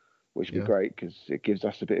 which would be great because it gives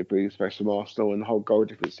us a bit of breathing space from Arsenal, and the whole goal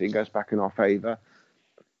difference thing goes back in our favour.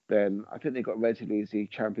 Then I think they've got a relatively easy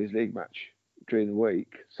Champions League match during the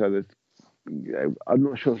week. So there's, I'm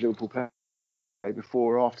not sure if Liverpool play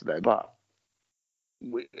before or after that, but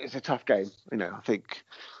it's a tough game. I think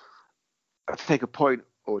to take a point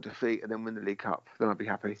or defeat and then win the League Cup, then I'd be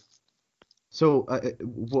happy. So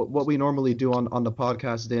what we normally do on the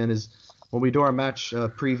podcast, Dan, is when we do our match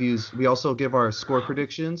previews, we also give our score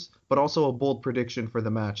predictions, but also a bold prediction for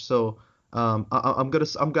the match. So I'm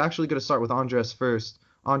actually gonna start with Andres first.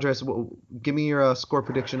 Andres, give me your score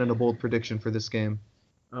prediction and a bold prediction for this game.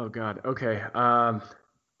 Oh God. Okay. I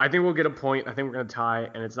think we'll get a point. I think we're gonna tie,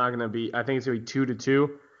 and it's not gonna be. I think it's gonna be 2-2.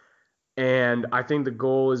 And I think the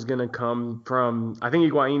goal is going to come from – I think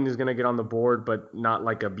Higuain is going to get on the board, but not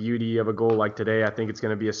like a beauty of a goal like today. I think it's going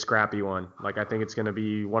to be a scrappy one. Like, I think it's going to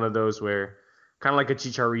be one of those where – kind of like a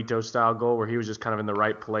Chicharito-style goal where he was just kind of in the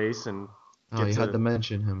right place and – you had to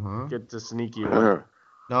mention him, huh? Get the sneaky one.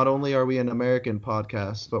 Not only are we an American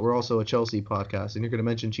podcast, but we're also a Chelsea podcast. And you're going to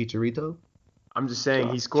mention Chicharito? I'm just saying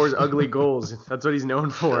he scores ugly goals. That's what he's known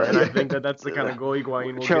for, and I think that's the kind of goal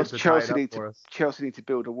Higuain will get to tie it up for us. Chelsea need to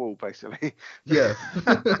build a wall, basically. Yeah.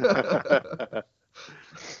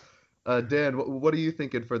 Dan, what are you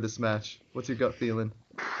thinking for this match? What's your gut feeling?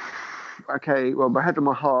 Okay, well, my head and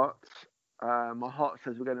my heart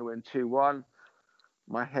says we're going to win 2-1.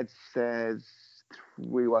 My head says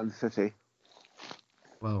 3-1 City.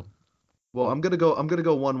 Wow. Well, I'm gonna go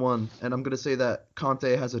 1-1, and I'm gonna say that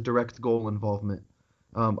Conte has a direct goal involvement.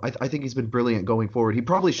 I think he's been brilliant going forward. He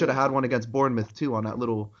probably should have had one against Bournemouth too on that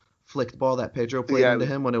little flicked ball that Pedro played into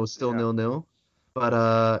him when it was still 0-0.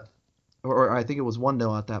 But or I think it was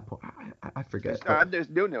 1-0 at that point. I forget. It was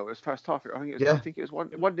 0-0. It was first half. I think it was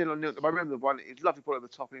 1-0 on 0. I remember the one. It's lovely ball at the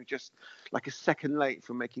top, and it was just like a second late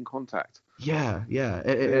from making contact. Yeah.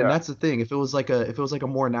 And that's the thing. If it was like a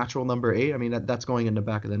more natural number 8, I mean that's going in the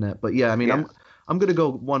back of the net. But yeah, I mean I'm gonna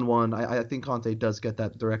go 1-1. I think Conte does get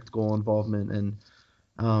that direct goal involvement, and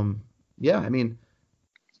I mean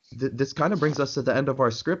this kind of brings us to the end of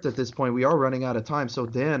our script at this point. We are running out of time. So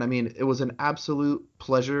Dan, I mean, it was an absolute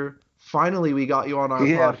pleasure. Finally, we got you on our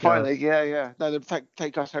Yeah, podcast. finally, yeah. No,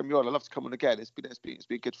 thank us having me on. I'd love to come on again. It's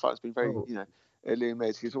been good fun. It's been very, Oh,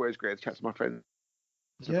 illuminating. It's always great to chat to my friends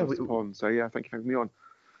yeah, across the pond. So yeah, thank you for having me on.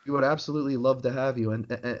 we would absolutely love to have you.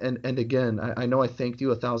 And again, I know I thanked you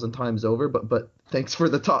 1,000 times over, but thanks for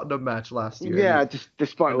the Tottenham match last year. I Yeah, mean,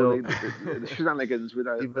 despite even all though the shenanigans with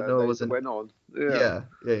even though it was that an went on. Yeah.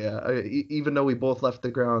 yeah. Even though we both left the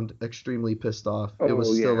ground extremely pissed off, Oh yeah.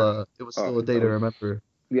 it was Oh, still a day I to was remember.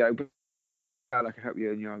 yeah. Glad I could help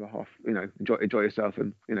you and your other half. Enjoy yourself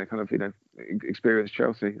and kind of experience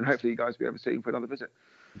Chelsea. And hopefully you guys will be able to see you for another visit.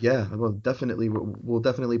 Yeah, well, definitely, we'll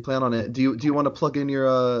definitely plan on it. Do you want to plug in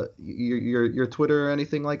your Twitter or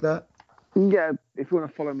anything like that? Yeah, if you want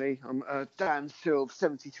to follow me, I'm Dan Silv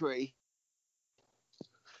 73.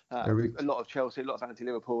 There we A lot of Chelsea, a lot of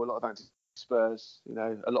anti-Liverpool, a lot of anti-Spurs.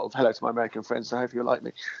 A lot of hello to my American friends. So I hope you like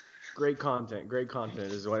me. Great content. Great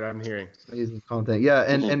content is what I'm hearing. Amazing content. Yeah,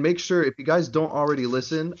 and make sure if you guys don't already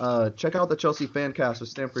listen, check out the Chelsea Fancast with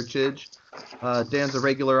Stanford Chidge. Dan's a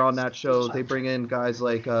regular on that show. They bring in guys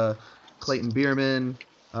like Clayton Bierman.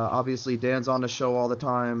 Obviously, Dan's on the show all the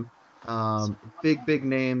time. Big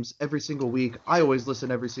names every single week. I always listen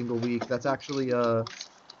every single week. That's actually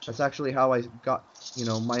how I got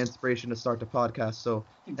my inspiration to start the podcast. So,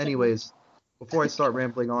 anyways, before I start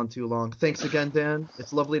rambling on too long, thanks again, Dan.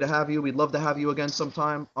 It's lovely to have you. We'd love to have you again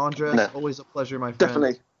sometime. Andres, No, always a pleasure, my friend.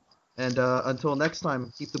 definitely. And until next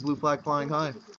time, keep the blue flag flying high.